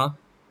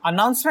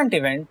 announcement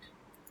event,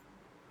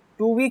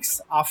 2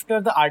 weeks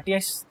after the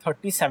RTX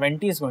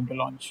 3070 is going to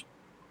launch.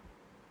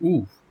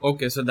 Ooh,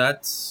 okay, so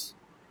that's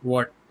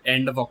what,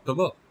 end of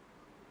October?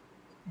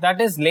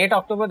 That is late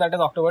October, that is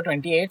October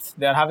 28th.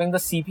 They're having the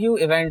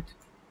CPU event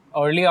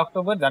early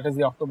October, that is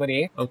the October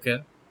 8th.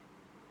 Okay.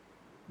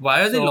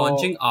 Why are they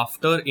launching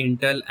after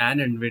Intel and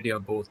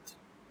Nvidia both?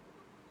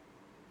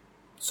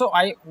 So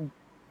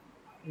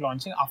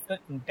launching after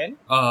Intel?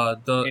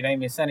 Did I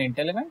miss an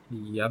Intel event?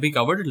 Yeah, we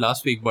covered it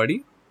last week,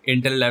 buddy.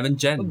 Intel 11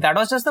 Gen. That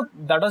was just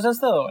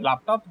the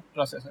laptop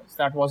processors.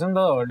 That wasn't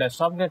the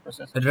desktop grade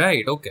processor.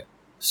 Right, okay.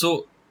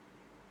 So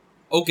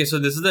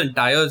this is the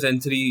entire Zen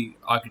 3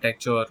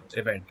 architecture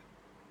event.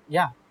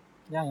 Yeah.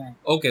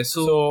 Okay,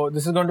 so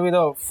this is going to be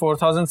the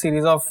 4000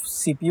 series of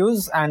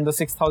CPUs and the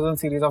 6000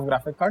 series of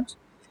graphic cards.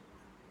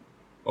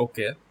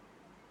 Okay.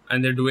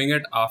 And they're doing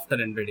it after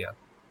Nvidia.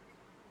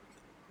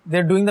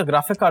 They're doing the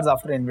graphic cards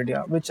after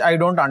Nvidia, which I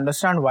don't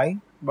understand why,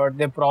 but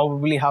they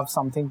probably have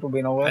something to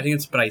win over. I think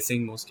it's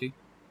pricing mostly.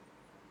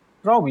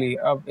 Probably.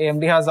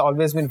 AMD has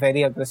always been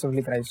very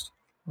aggressively priced.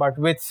 But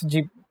with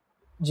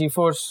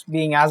GeForce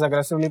being as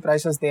aggressively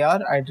priced as they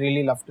are, I'd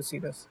really love to see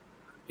this.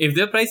 If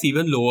they're priced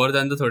even lower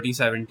than the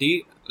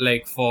 3070,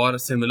 like for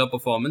similar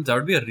performance, that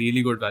would be a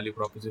really good value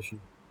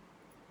proposition.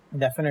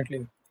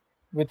 Definitely.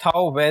 With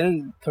how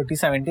well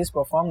 3070s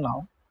perform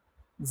now,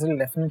 this will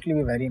definitely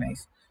be very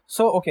nice.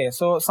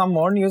 So some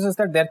more news is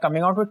that they're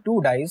coming out with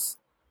 2 dies.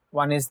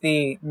 One is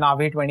the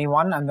Navi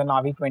 21 and the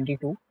Navi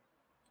 22.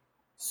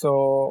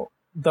 So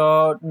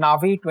the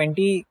Navi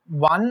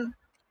 21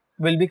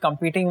 will be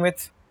competing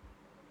with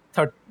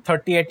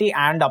 3080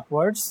 and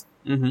upwards,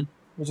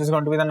 which is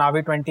going to be the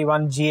Navi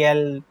 21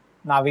 GL,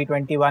 Navi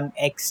 21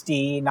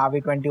 XT,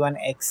 Navi 21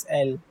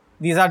 XL.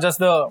 These are just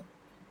the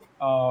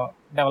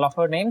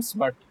developer names,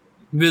 but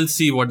we'll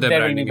see what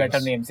there will be better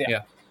names.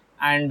 Yeah.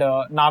 And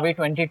Navi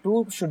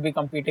 22 should be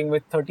competing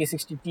with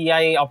 3060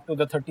 Ti up to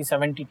the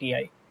 3070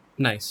 Ti.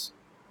 Nice.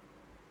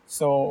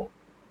 So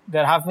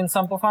there have been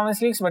some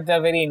performance leaks, but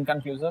they're very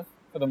inconclusive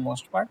for the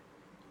most part.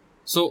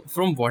 So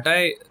from what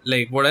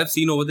I've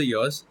seen over the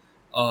years,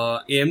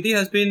 AMD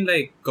has been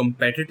like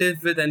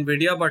competitive with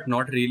Nvidia, but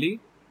not really.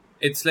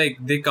 It's like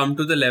they come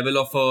to the level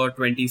of a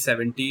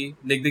 2070.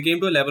 Like they came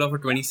to a level of a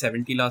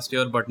 2070 last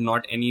year, but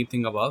not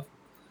anything above.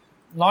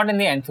 Not in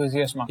the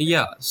enthusiast market.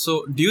 Yeah.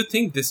 So do you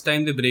think this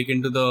time they break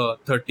into the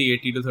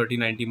 3080 to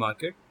 3090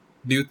 market?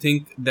 Do you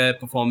think their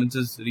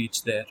performances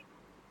reach there?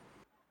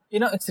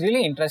 It's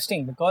really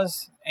interesting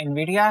because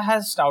Nvidia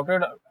has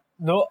touted,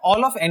 though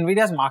all of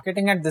Nvidia's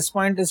marketing at this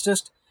point is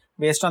just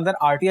based on their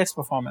RTX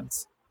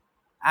performance.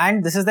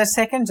 And this is their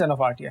second gen of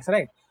RTX,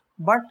 right?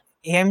 But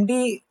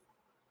AMD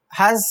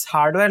has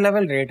hardware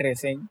level ray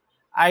tracing.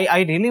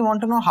 I really want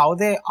to know how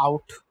they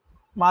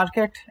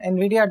out-market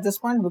Nvidia at this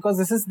point, because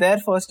this is their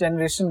first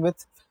generation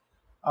with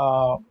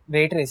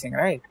ray tracing,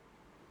 right?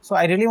 So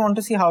I really want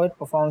to see how it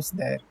performs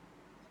there.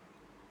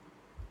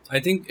 I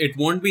think it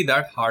won't be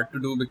that hard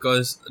to do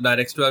because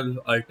DirectX 12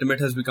 Ultimate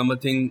has become a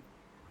thing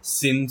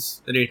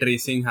since ray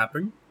tracing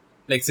happened.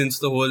 Like since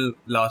the whole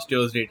last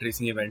year's ray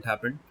tracing event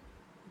happened.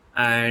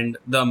 And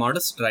the amount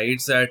of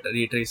strides that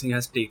ray tracing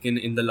has taken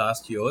in the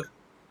last year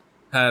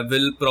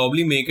will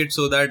probably make it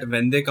so that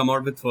when they come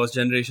out with first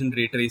generation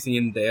ray tracing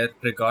in their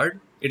regard,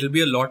 it'll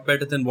be a lot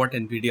better than what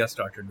Nvidia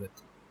started with.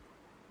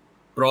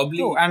 Probably.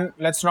 True, and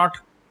let's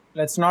not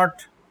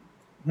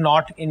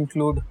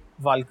include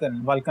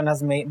Vulkan. Vulkan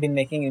has been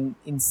making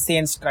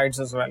insane strides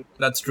as well,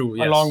 That's true.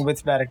 Yes. along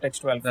with DirectX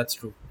 12. That's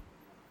true.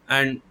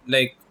 And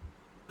like,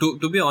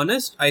 to be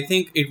honest, I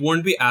think it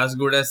won't be as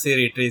good as say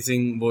ray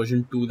tracing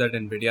version 2 that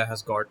Nvidia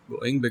has got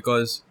going,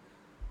 because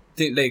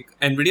like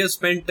Nvidia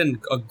spent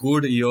a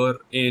good year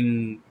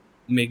in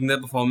making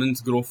their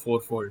performance grow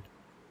fourfold.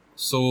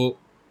 So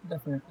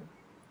Definitely.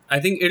 I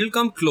think it'll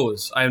come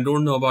close. I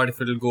don't know about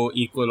if it'll go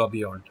equal or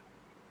beyond.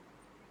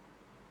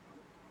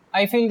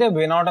 I feel they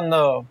win out on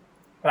the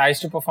price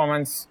to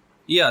performance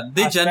Yeah,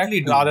 they aspect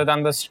generally do. rather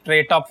than the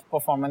straight up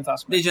performance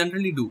aspect. They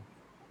generally do.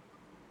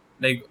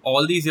 Like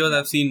all these years,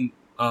 I've seen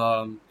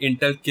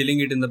Intel killing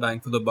it in the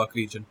bank for the buck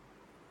region.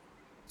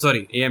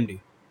 Sorry, AMD.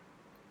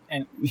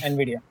 And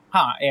Nvidia.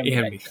 AMD.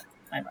 AMD. Right.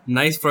 My bad.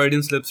 Nice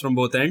Freudian slips from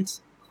both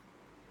ends.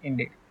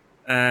 Indeed.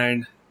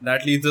 And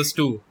that leads us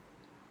to,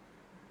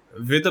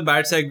 with a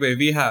bad segue,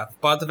 we have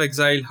Path of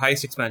Exile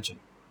Heist expansion.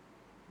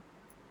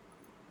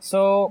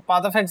 So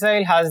Path of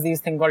Exile has these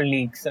thing called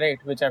leagues, right?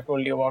 Which I've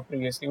told you about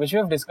previously, which we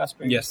have discussed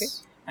previously.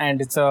 Yes.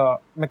 And it's a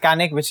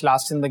mechanic which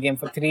lasts in the game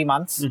for 3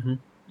 months. Mm-hmm.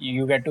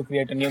 You get to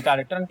create a new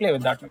character and play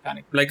with that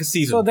mechanic. Like a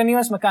season. So the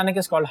newest mechanic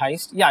is called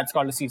Heist. Yeah, it's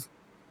called a season.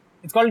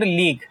 It's called a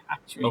league,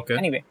 actually. Okay.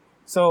 Anyway,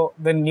 so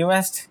the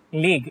newest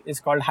league is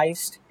called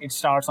Heist. It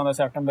starts on the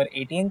September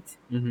 18th.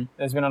 Mm-hmm.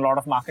 There's been a lot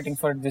of marketing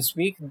for it this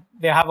week.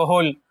 They have a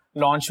whole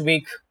launch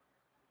week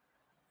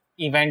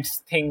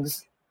events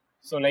things.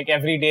 So like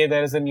every day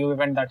there is a new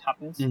event that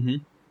happens Mm-hmm.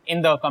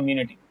 in the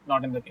community,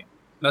 not in the game.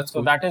 That's So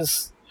cool. that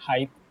is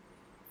hype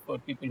for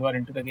people who are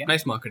into the game.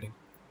 Nice marketing.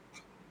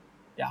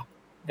 Yeah.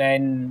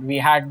 Then we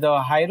had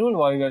the Hyrule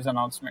Warriors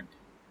announcement,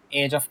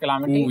 Age of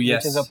Calamity, Ooh,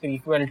 yes. which is a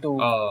prequel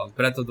to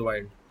Breath of the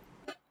Wild.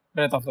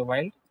 Breath of the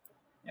Wild.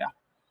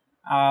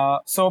 Yeah.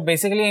 So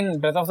basically, in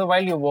Breath of the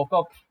Wild, you woke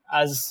up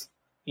as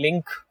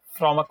Link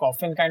from a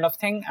coffin kind of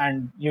thing,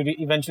 and you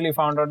eventually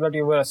found out that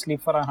you were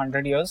asleep for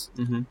 100 years.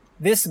 Mm-hmm.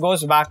 This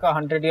goes back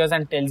 100 years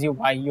and tells you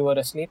why you were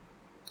asleep.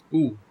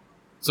 Ooh.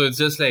 So it's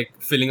just like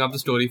filling up the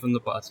story from the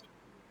past.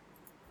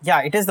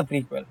 Yeah, it is the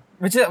prequel,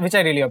 which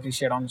I really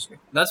appreciate, honestly.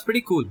 That's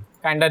pretty cool.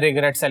 Kinda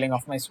regret selling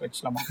off my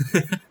Switch, Lamar.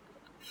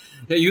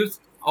 Yeah,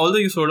 although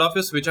you sold off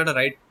your Switch at the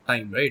right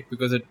time, right?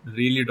 Because it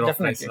really dropped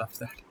Definitely. prices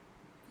after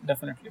that.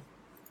 Definitely.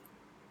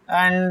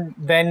 And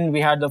then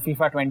we had the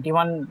FIFA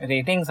 21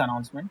 ratings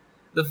announcement,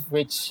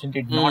 which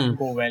did not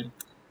go well.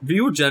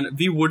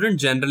 We wouldn't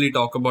generally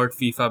talk about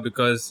FIFA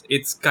because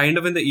it's kind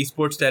of in the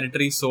esports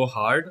territory so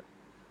hard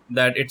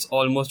that it's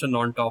almost a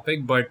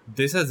non-topic, but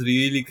this has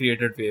really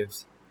created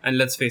waves. And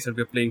let's face it,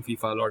 we're playing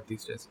FIFA a lot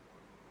these days.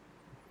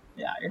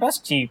 Yeah, it was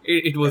cheap.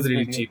 It was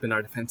really Definitely. cheap in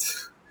our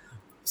defense.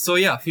 So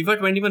yeah, FIFA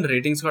 21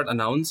 ratings got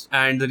announced,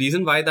 and the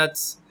reason why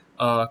that's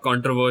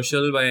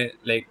controversial by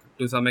like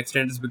to some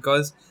extent is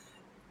because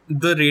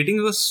the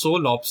ratings were so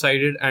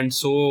lopsided and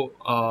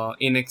so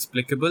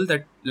inexplicable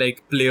that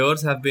like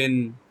players have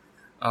been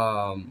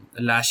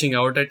lashing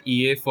out at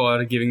EA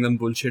for giving them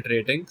bullshit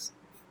ratings,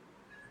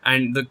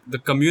 and the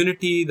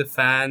community, the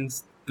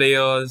fans,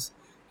 players,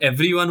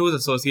 everyone who's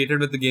associated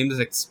with the game is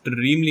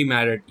extremely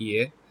mad at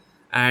EA,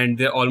 and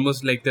they're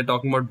almost like they're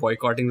talking about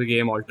boycotting the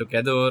game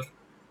altogether.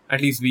 At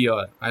least we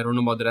are. I don't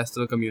know about the rest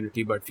of the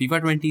community, but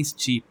FIFA 20 is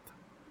cheap.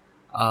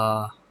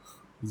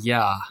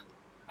 Yeah,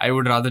 I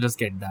would rather just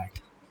get that.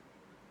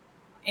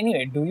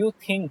 Anyway, do you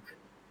think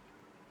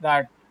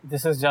that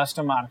this is just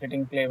a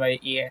marketing play by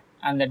EA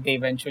and that they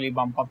eventually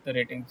bump up the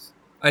ratings?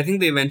 I think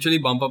they eventually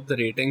bump up the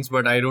ratings,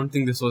 but I don't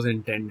think this was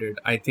intended.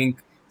 I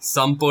think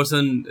some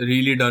person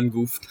really done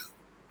goofed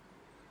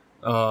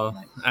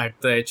at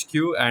the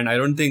HQ, and I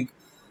don't think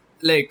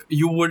like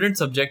you wouldn't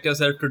subject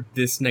yourself to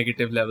this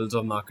negative levels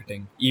of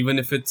marketing, even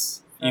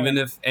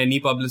if any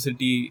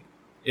publicity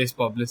is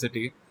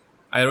publicity.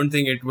 I don't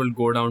think it will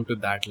go down to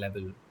that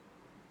level.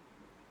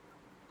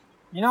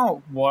 You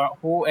know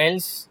who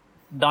else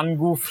done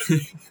goof?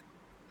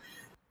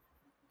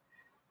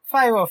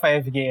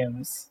 505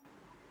 games.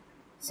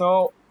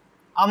 So,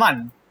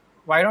 Aman,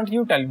 why don't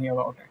you tell me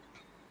about it?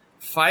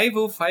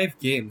 505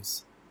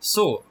 games.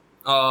 So,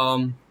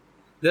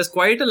 there's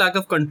quite a lack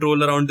of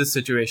control around this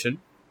situation.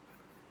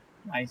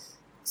 Nice.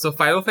 So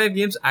 505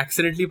 Games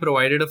accidentally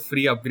provided a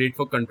free upgrade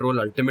for Control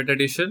Ultimate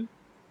Edition,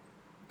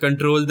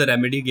 Control the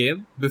Remedy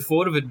game,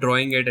 before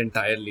withdrawing it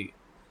entirely.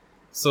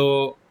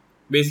 So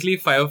basically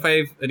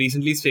 505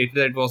 recently stated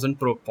that it wasn't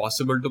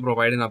possible to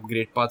provide an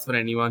upgrade path for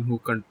anyone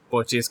who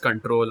purchased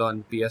Control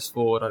on PS4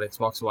 or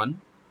Xbox One.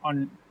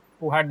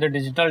 Who had the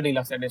digital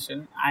deluxe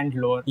edition and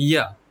lower.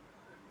 Yeah.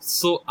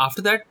 So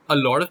after that, a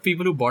lot of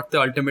people who bought the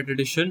Ultimate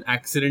Edition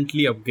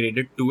accidentally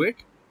upgraded to it.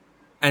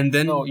 And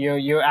then No,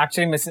 you're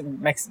actually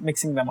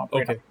mixing them up.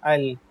 Wait, Okay.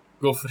 I'll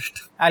go for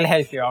it.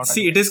 help you out.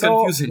 See, it is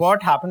confusing. So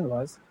what happened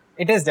was,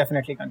 it is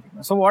definitely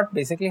confusing. So what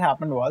basically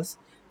happened was,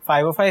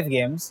 505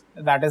 Games,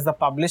 that is the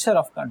publisher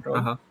of Control,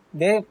 Uh-huh.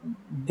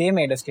 they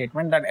made a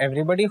statement that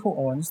everybody who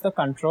owns the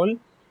Control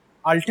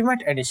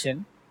Ultimate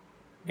Edition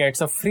gets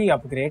a free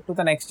upgrade to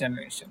the next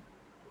generation.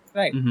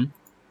 Right? Mm-hmm.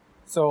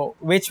 So,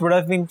 which would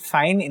have been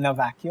fine in a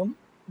vacuum,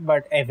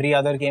 but every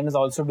other game is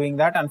also doing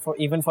that, and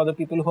even for the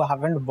people who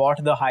haven't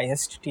bought the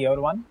highest tier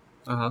one.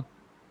 Uh-huh.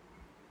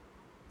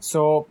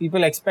 So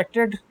people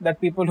expected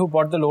that people who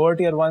bought the lower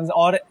tier ones,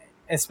 or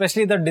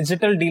especially the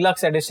digital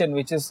deluxe edition,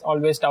 which is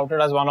always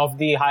touted as one of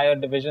the higher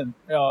division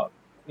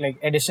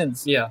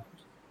editions, Yeah.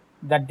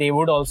 that they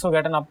would also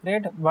get an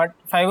upgrade. But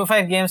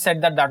 505 Games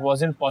said that that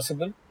wasn't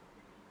possible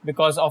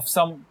because of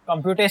some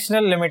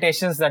computational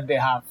limitations that they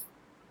have.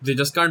 They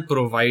just can't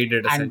provide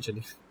it,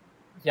 essentially.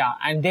 Yeah,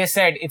 and they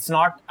said it's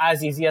not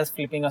as easy as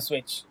flipping a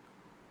switch.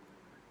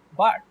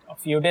 But a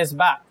few days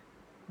back,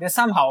 they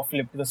somehow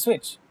flipped the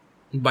switch.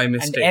 By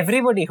mistake. And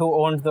everybody who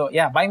owned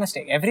by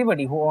mistake,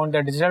 everybody who owned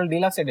the digital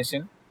deluxe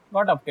edition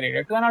got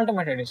upgraded to an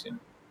ultimate edition.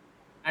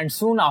 And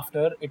soon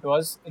after, it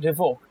was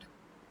revoked.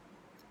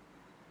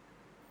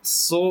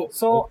 So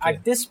okay.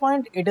 At this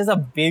point, it is a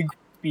big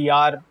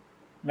PR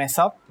mess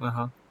up.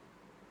 Uh-huh.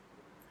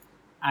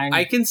 And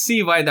I can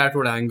see why that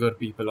would anger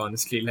people,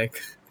 honestly.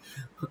 Like,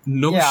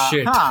 no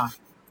shit.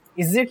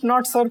 Is it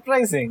not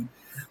surprising?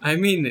 I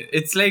mean,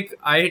 it's like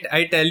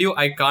I tell you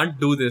I can't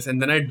do this,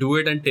 and then I do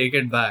it and take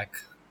it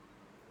back.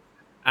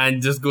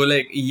 And just go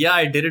like, yeah,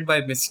 I did it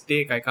by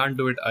mistake. I can't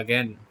do it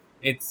again.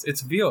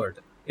 It's weird.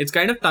 It's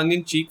kind of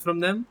tongue-in-cheek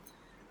from them.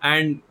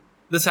 And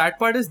the sad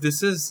part is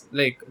this is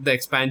like the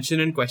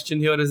expansion in question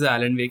here is the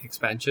Alan Wake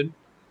expansion.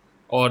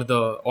 Or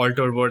the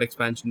Altered World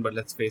expansion, but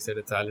let's face it,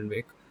 it's Alan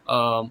Wake.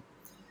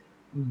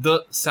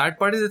 The sad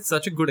part is it's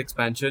such a good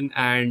expansion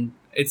and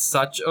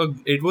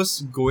it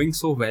was going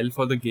so well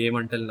for the game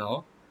until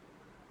now.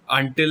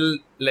 Until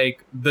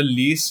like the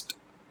least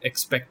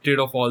expected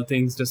of all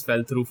things just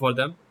fell through for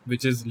them,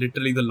 which is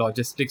literally the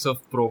logistics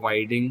of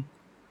providing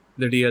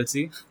the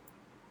DLC.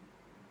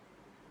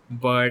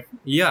 But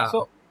yeah.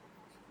 So,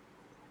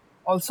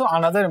 also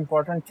another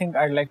important thing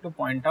I'd like to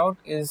point out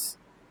is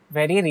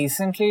very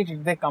recently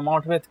did they come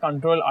out with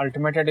Control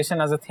Ultimate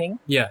Edition as a thing.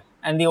 Yeah.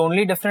 And the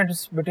only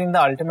difference between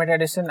the Ultimate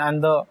Edition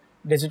and the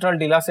Digital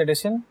Deluxe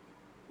Edition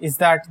is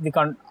that the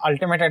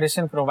Ultimate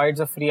Edition provides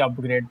a free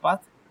upgrade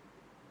path.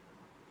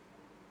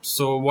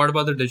 So what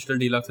about the Digital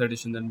Deluxe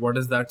Edition then? What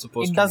is that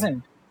supposed to It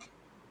doesn't.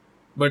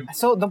 But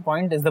so the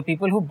point is the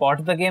people who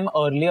bought the game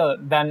earlier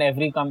than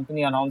every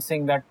company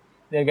announcing that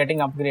they're getting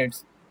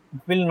upgrades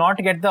will not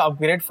get the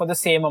upgrade for the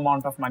same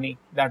amount of money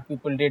that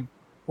people did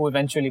who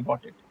eventually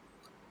bought it.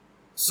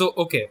 So,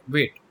 okay,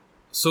 wait.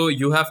 So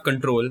you have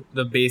Control,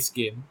 the base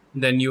game.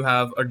 Then you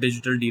have a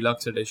Digital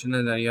Deluxe Edition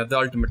and then you have the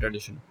Ultimate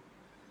Edition.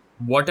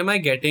 What am I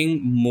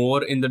getting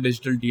more in the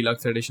Digital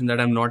Deluxe Edition that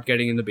I'm not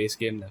getting in the base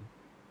game then?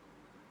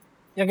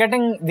 You're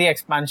getting the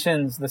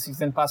expansions, the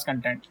season pass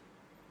content.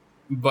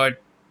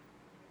 But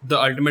the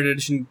Ultimate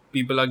Edition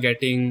people are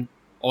getting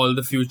all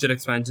the future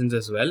expansions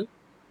as well?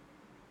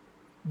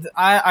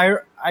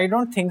 I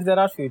don't think there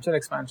are future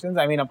expansions.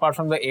 I mean, apart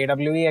from the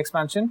AWE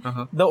expansion,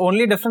 Uh-huh. the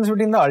only difference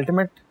between the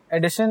Ultimate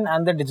Edition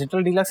and the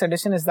Digital Deluxe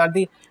Edition is that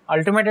the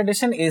Ultimate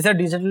Edition is a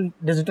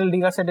digital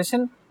Deluxe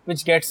Edition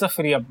which gets a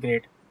free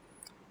upgrade.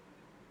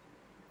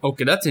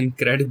 Okay, that's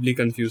incredibly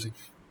confusing.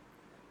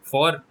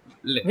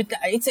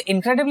 It's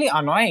incredibly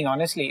annoying,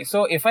 honestly.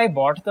 So if I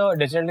bought the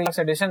Digital Deluxe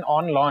Edition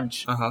on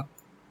launch, Uh-huh.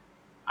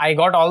 I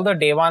got all the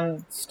day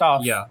one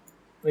stuff, Yeah.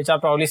 which are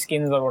probably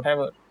skins or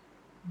whatever.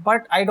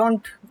 But I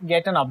don't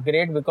get an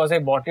upgrade because I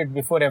bought it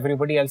before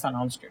everybody else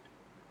announced it.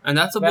 And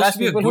that's supposed to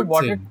be a good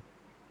thing.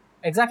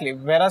 Exactly.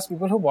 Whereas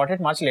people who bought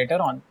it much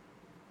later on,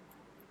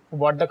 who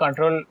bought the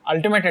Control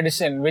Ultimate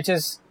Edition, which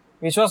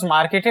was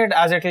marketed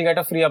as it will get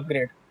a free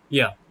upgrade.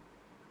 Yeah.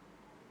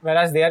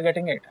 Whereas they are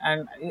getting it.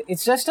 And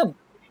it's just a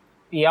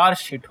PR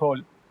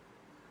shithole.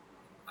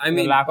 I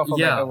mean, for lack of a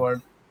better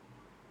word.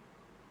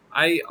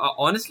 I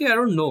honestly, I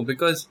don't know,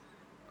 because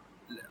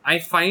I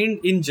find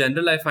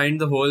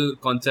the whole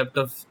concept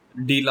of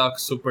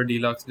deluxe, super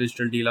deluxe,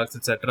 digital deluxe,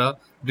 etc.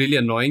 really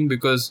annoying,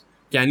 because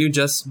can you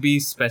just be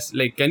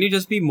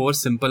more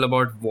simple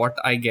about what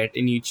I get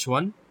in each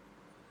one?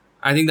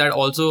 I think that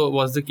also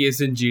was the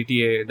case in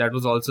GTA. That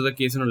was also the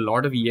case in a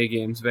lot of EA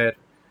games where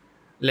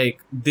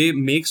like they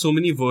make so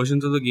many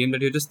versions of the game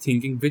that you're just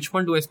thinking, which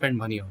one do I spend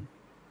money on?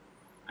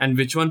 And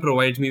which one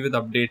provides me with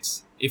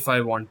updates if I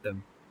want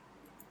them?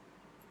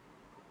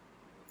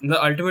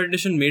 The Ultimate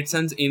Edition made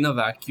sense in a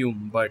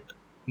vacuum, but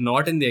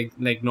not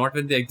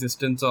with the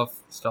existence of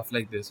stuff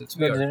like this. It's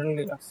weird. Digital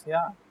Deluxe,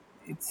 yeah.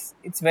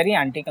 It's very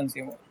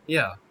anti-consumer.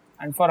 Yeah.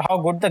 And for how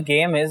good the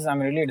game is, I'm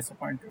really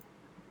disappointed.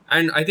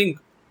 And I think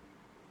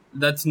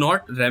that's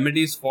not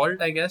Remedy's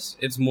fault, I guess.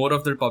 It's more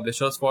of the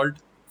publisher's fault,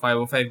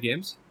 505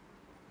 Games.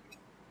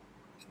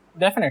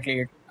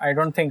 Definitely. I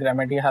don't think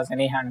Remedy has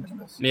any hand in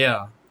this.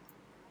 Yeah.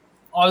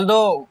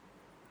 Although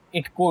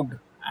it could,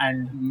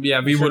 and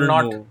yeah, we wouldn't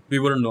know. We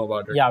wouldn't know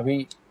about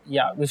it.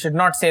 We should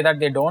not say that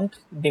they don't.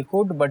 They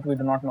could, but we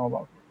do not know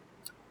about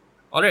it.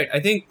 Alright, I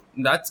think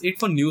that's it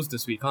for news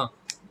this week, huh?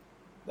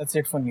 That's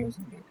it for news,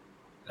 indeed.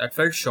 That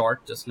felt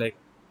short, just like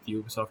the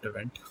Ubisoft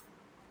event.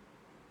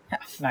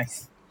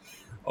 Nice.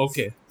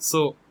 Okay,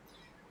 so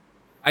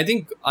I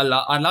think our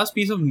last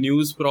piece of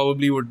news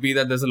probably would be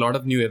that there's a lot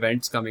of new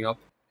events coming up.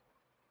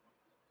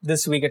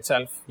 this week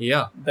itself.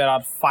 Yeah. There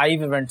are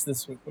 5 events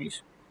this week. Holy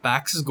shit.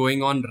 PAX is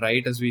going on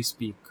right as we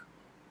speak.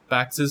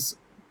 PAX is...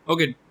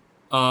 Okay.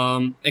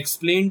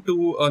 Explain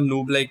to a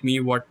noob like me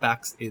what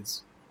PAX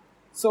is.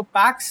 So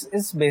PAX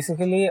is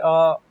basically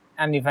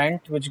an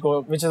event which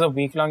is a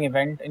week-long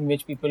event in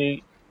which people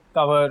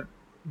cover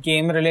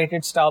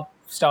game-related stuff,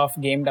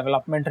 game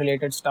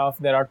development-related stuff.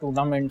 There are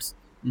tournaments,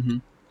 Mm-hmm.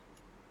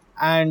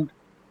 and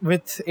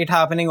with it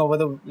happening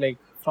over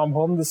from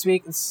home this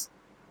week,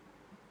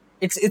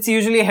 it's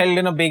usually held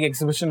in a big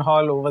exhibition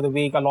hall over the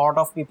week. A lot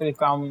of people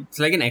come. It's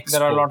like an expo.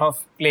 There are a lot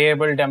of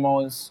playable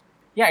demos.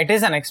 Yeah, it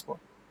is an expo.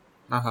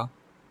 Uh-huh.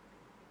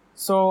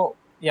 So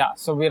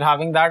we're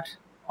having that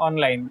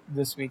online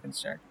this week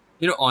instead.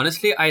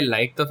 Honestly, I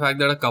like the fact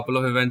that a couple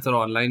of events are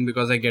online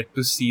because I get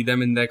to see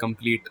them in their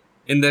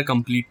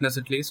completeness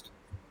at least.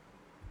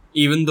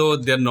 Even though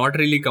they're not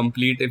really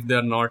complete if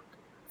they're not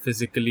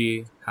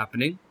physically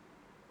happening.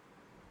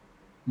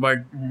 But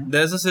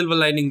there's a silver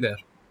lining there.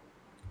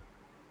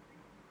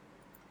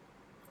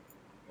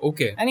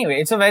 Okay. Anyway,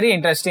 it's a very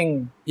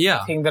interesting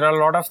Yeah. thing. There are a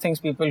lot of things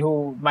people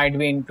who might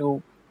be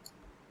into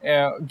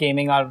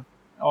gaming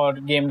or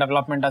game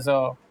development as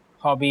a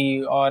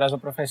hobby or as a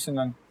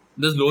profession.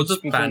 There's loads which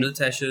of people- panel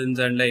sessions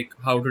and like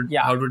how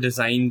to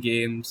design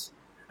games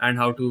and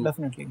how to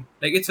Definitely.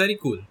 it's very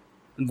cool.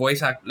 And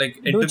voice act Do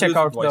interviews check with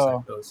out voice the-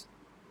 actors.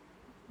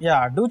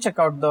 Yeah, do check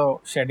out the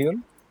schedule.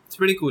 It's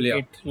pretty cool, yeah.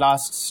 It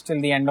lasts till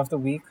the end of the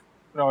week,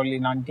 probably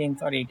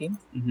 19th or 18th.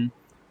 Mm-hmm.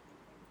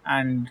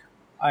 And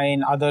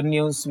in other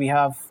news, we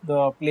have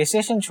the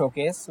PlayStation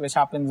Showcase, which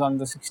happens on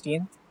the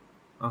 16th.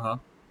 Uh-huh.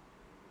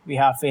 We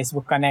have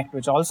Facebook Connect,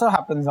 which also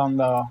happens on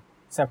the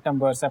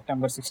September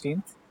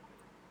 16th.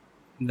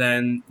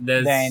 Then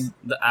there's Then-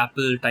 the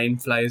Apple Time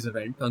Flies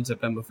event on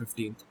September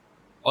 15th.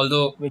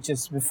 Although, Which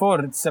is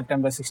before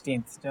September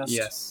 16th.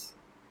 yes.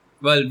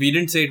 Well, we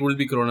didn't say it will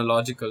be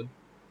chronological.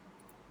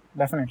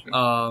 Definitely.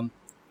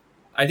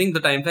 I think the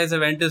Time Flies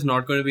event is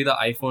not going to be the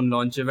iPhone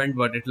launch event,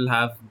 but it'll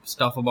have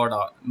stuff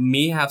about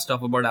may have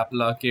stuff about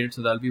Apple Arcade,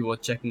 so that'll be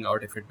worth checking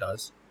out if it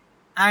does.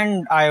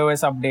 And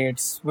iOS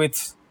updates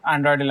with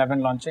Android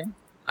 11 launching.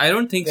 I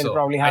don't think They'll so.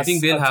 probably I have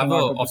think they'll have something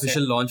or an two to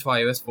official say. launch for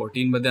iOS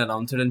 14, but they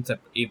announced it in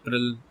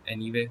April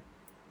anyway.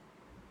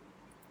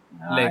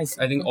 I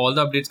I think all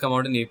the updates come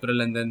out in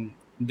April and then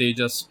they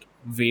just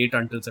wait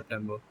until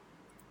September.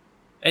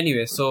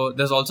 Anyway, so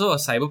there's also a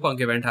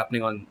Cyberpunk event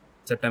happening on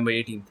September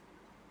 18th.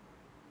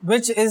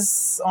 Which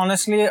is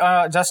honestly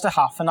just a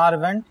half an hour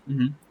event.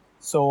 Mm-hmm.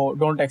 So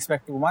don't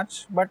expect too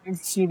much, but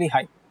it's really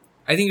hype.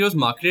 I think it was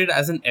marketed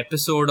as an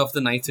episode of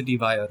the Night City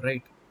Wire,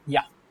 right?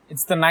 Yeah.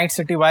 It's the Night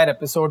City Wire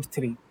episode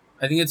 3.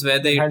 I think it's where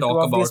they Had two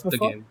talk of these about the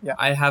before? game. Yeah.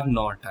 I have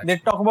not actually. They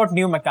talk about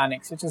new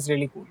mechanics, which is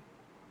really cool.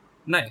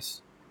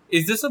 Nice.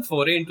 Is this a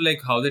foray into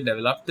like how they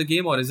developed the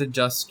game, or is it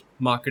just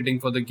marketing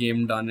for the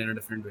game done in a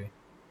different way?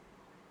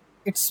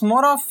 It's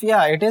more of,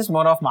 it is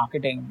more of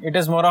marketing. It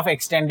is more of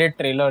extended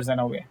trailers in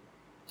a way.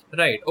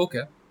 Right.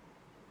 Okay.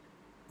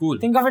 Cool.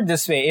 Think of it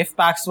this way. If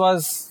PAX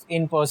was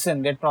in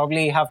person, they'd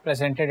probably have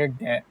presented it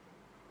there.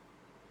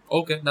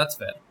 Okay, that's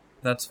fair.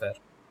 That's fair.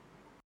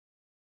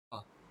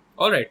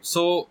 All right.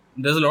 So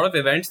there's a lot of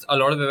events. A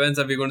lot of events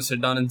that we're going to sit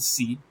down and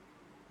see,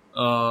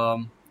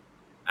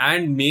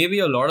 and maybe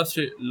a lot of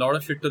shit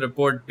to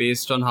report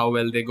based on how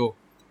well they go.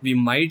 We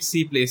might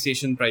see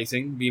PlayStation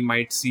pricing. We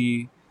might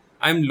see.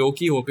 I'm low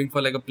key hoping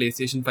for like a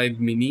PlayStation 5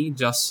 Mini,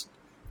 just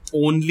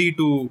only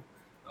to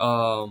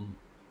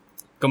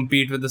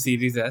compete with the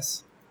Series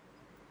S.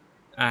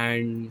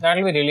 And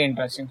That'll be really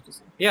interesting to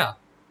see. yeah,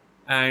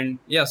 and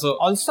yeah. So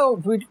Also,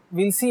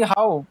 we'll see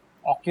how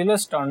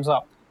Oculus turns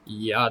up.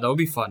 yeah, that would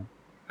be fun.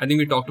 I think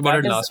we talked about That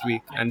it is- last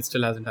week and it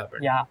still hasn't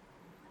happened. Yeah.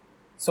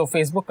 So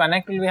Facebook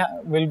Connect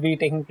will be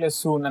taking place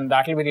soon, and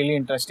that will be really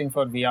interesting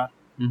for VR.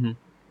 Mm-hmm.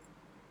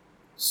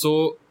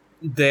 So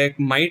there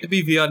might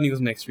be VR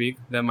news next week.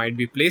 There might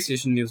be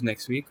PlayStation news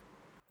next week.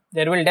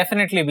 There will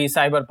definitely be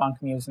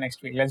Cyberpunk news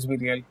next week. Let's be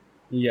real.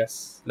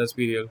 Yes, let's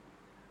be real.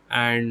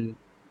 And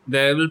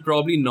there will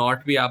probably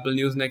not be Apple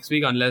news next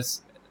week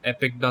unless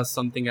Epic does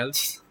something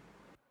else.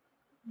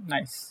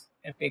 Nice.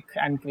 Epic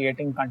and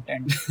creating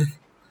content.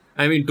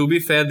 I mean, to be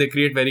fair, they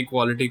create very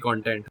quality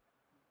content.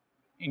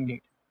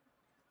 Indeed.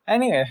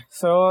 Anyway,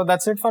 so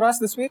that's it for us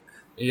this week.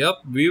 Yep,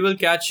 we will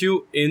catch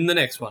you in the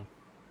next one.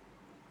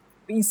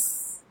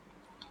 Peace.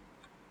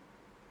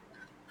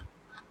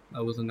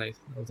 That was a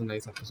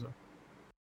nice episode.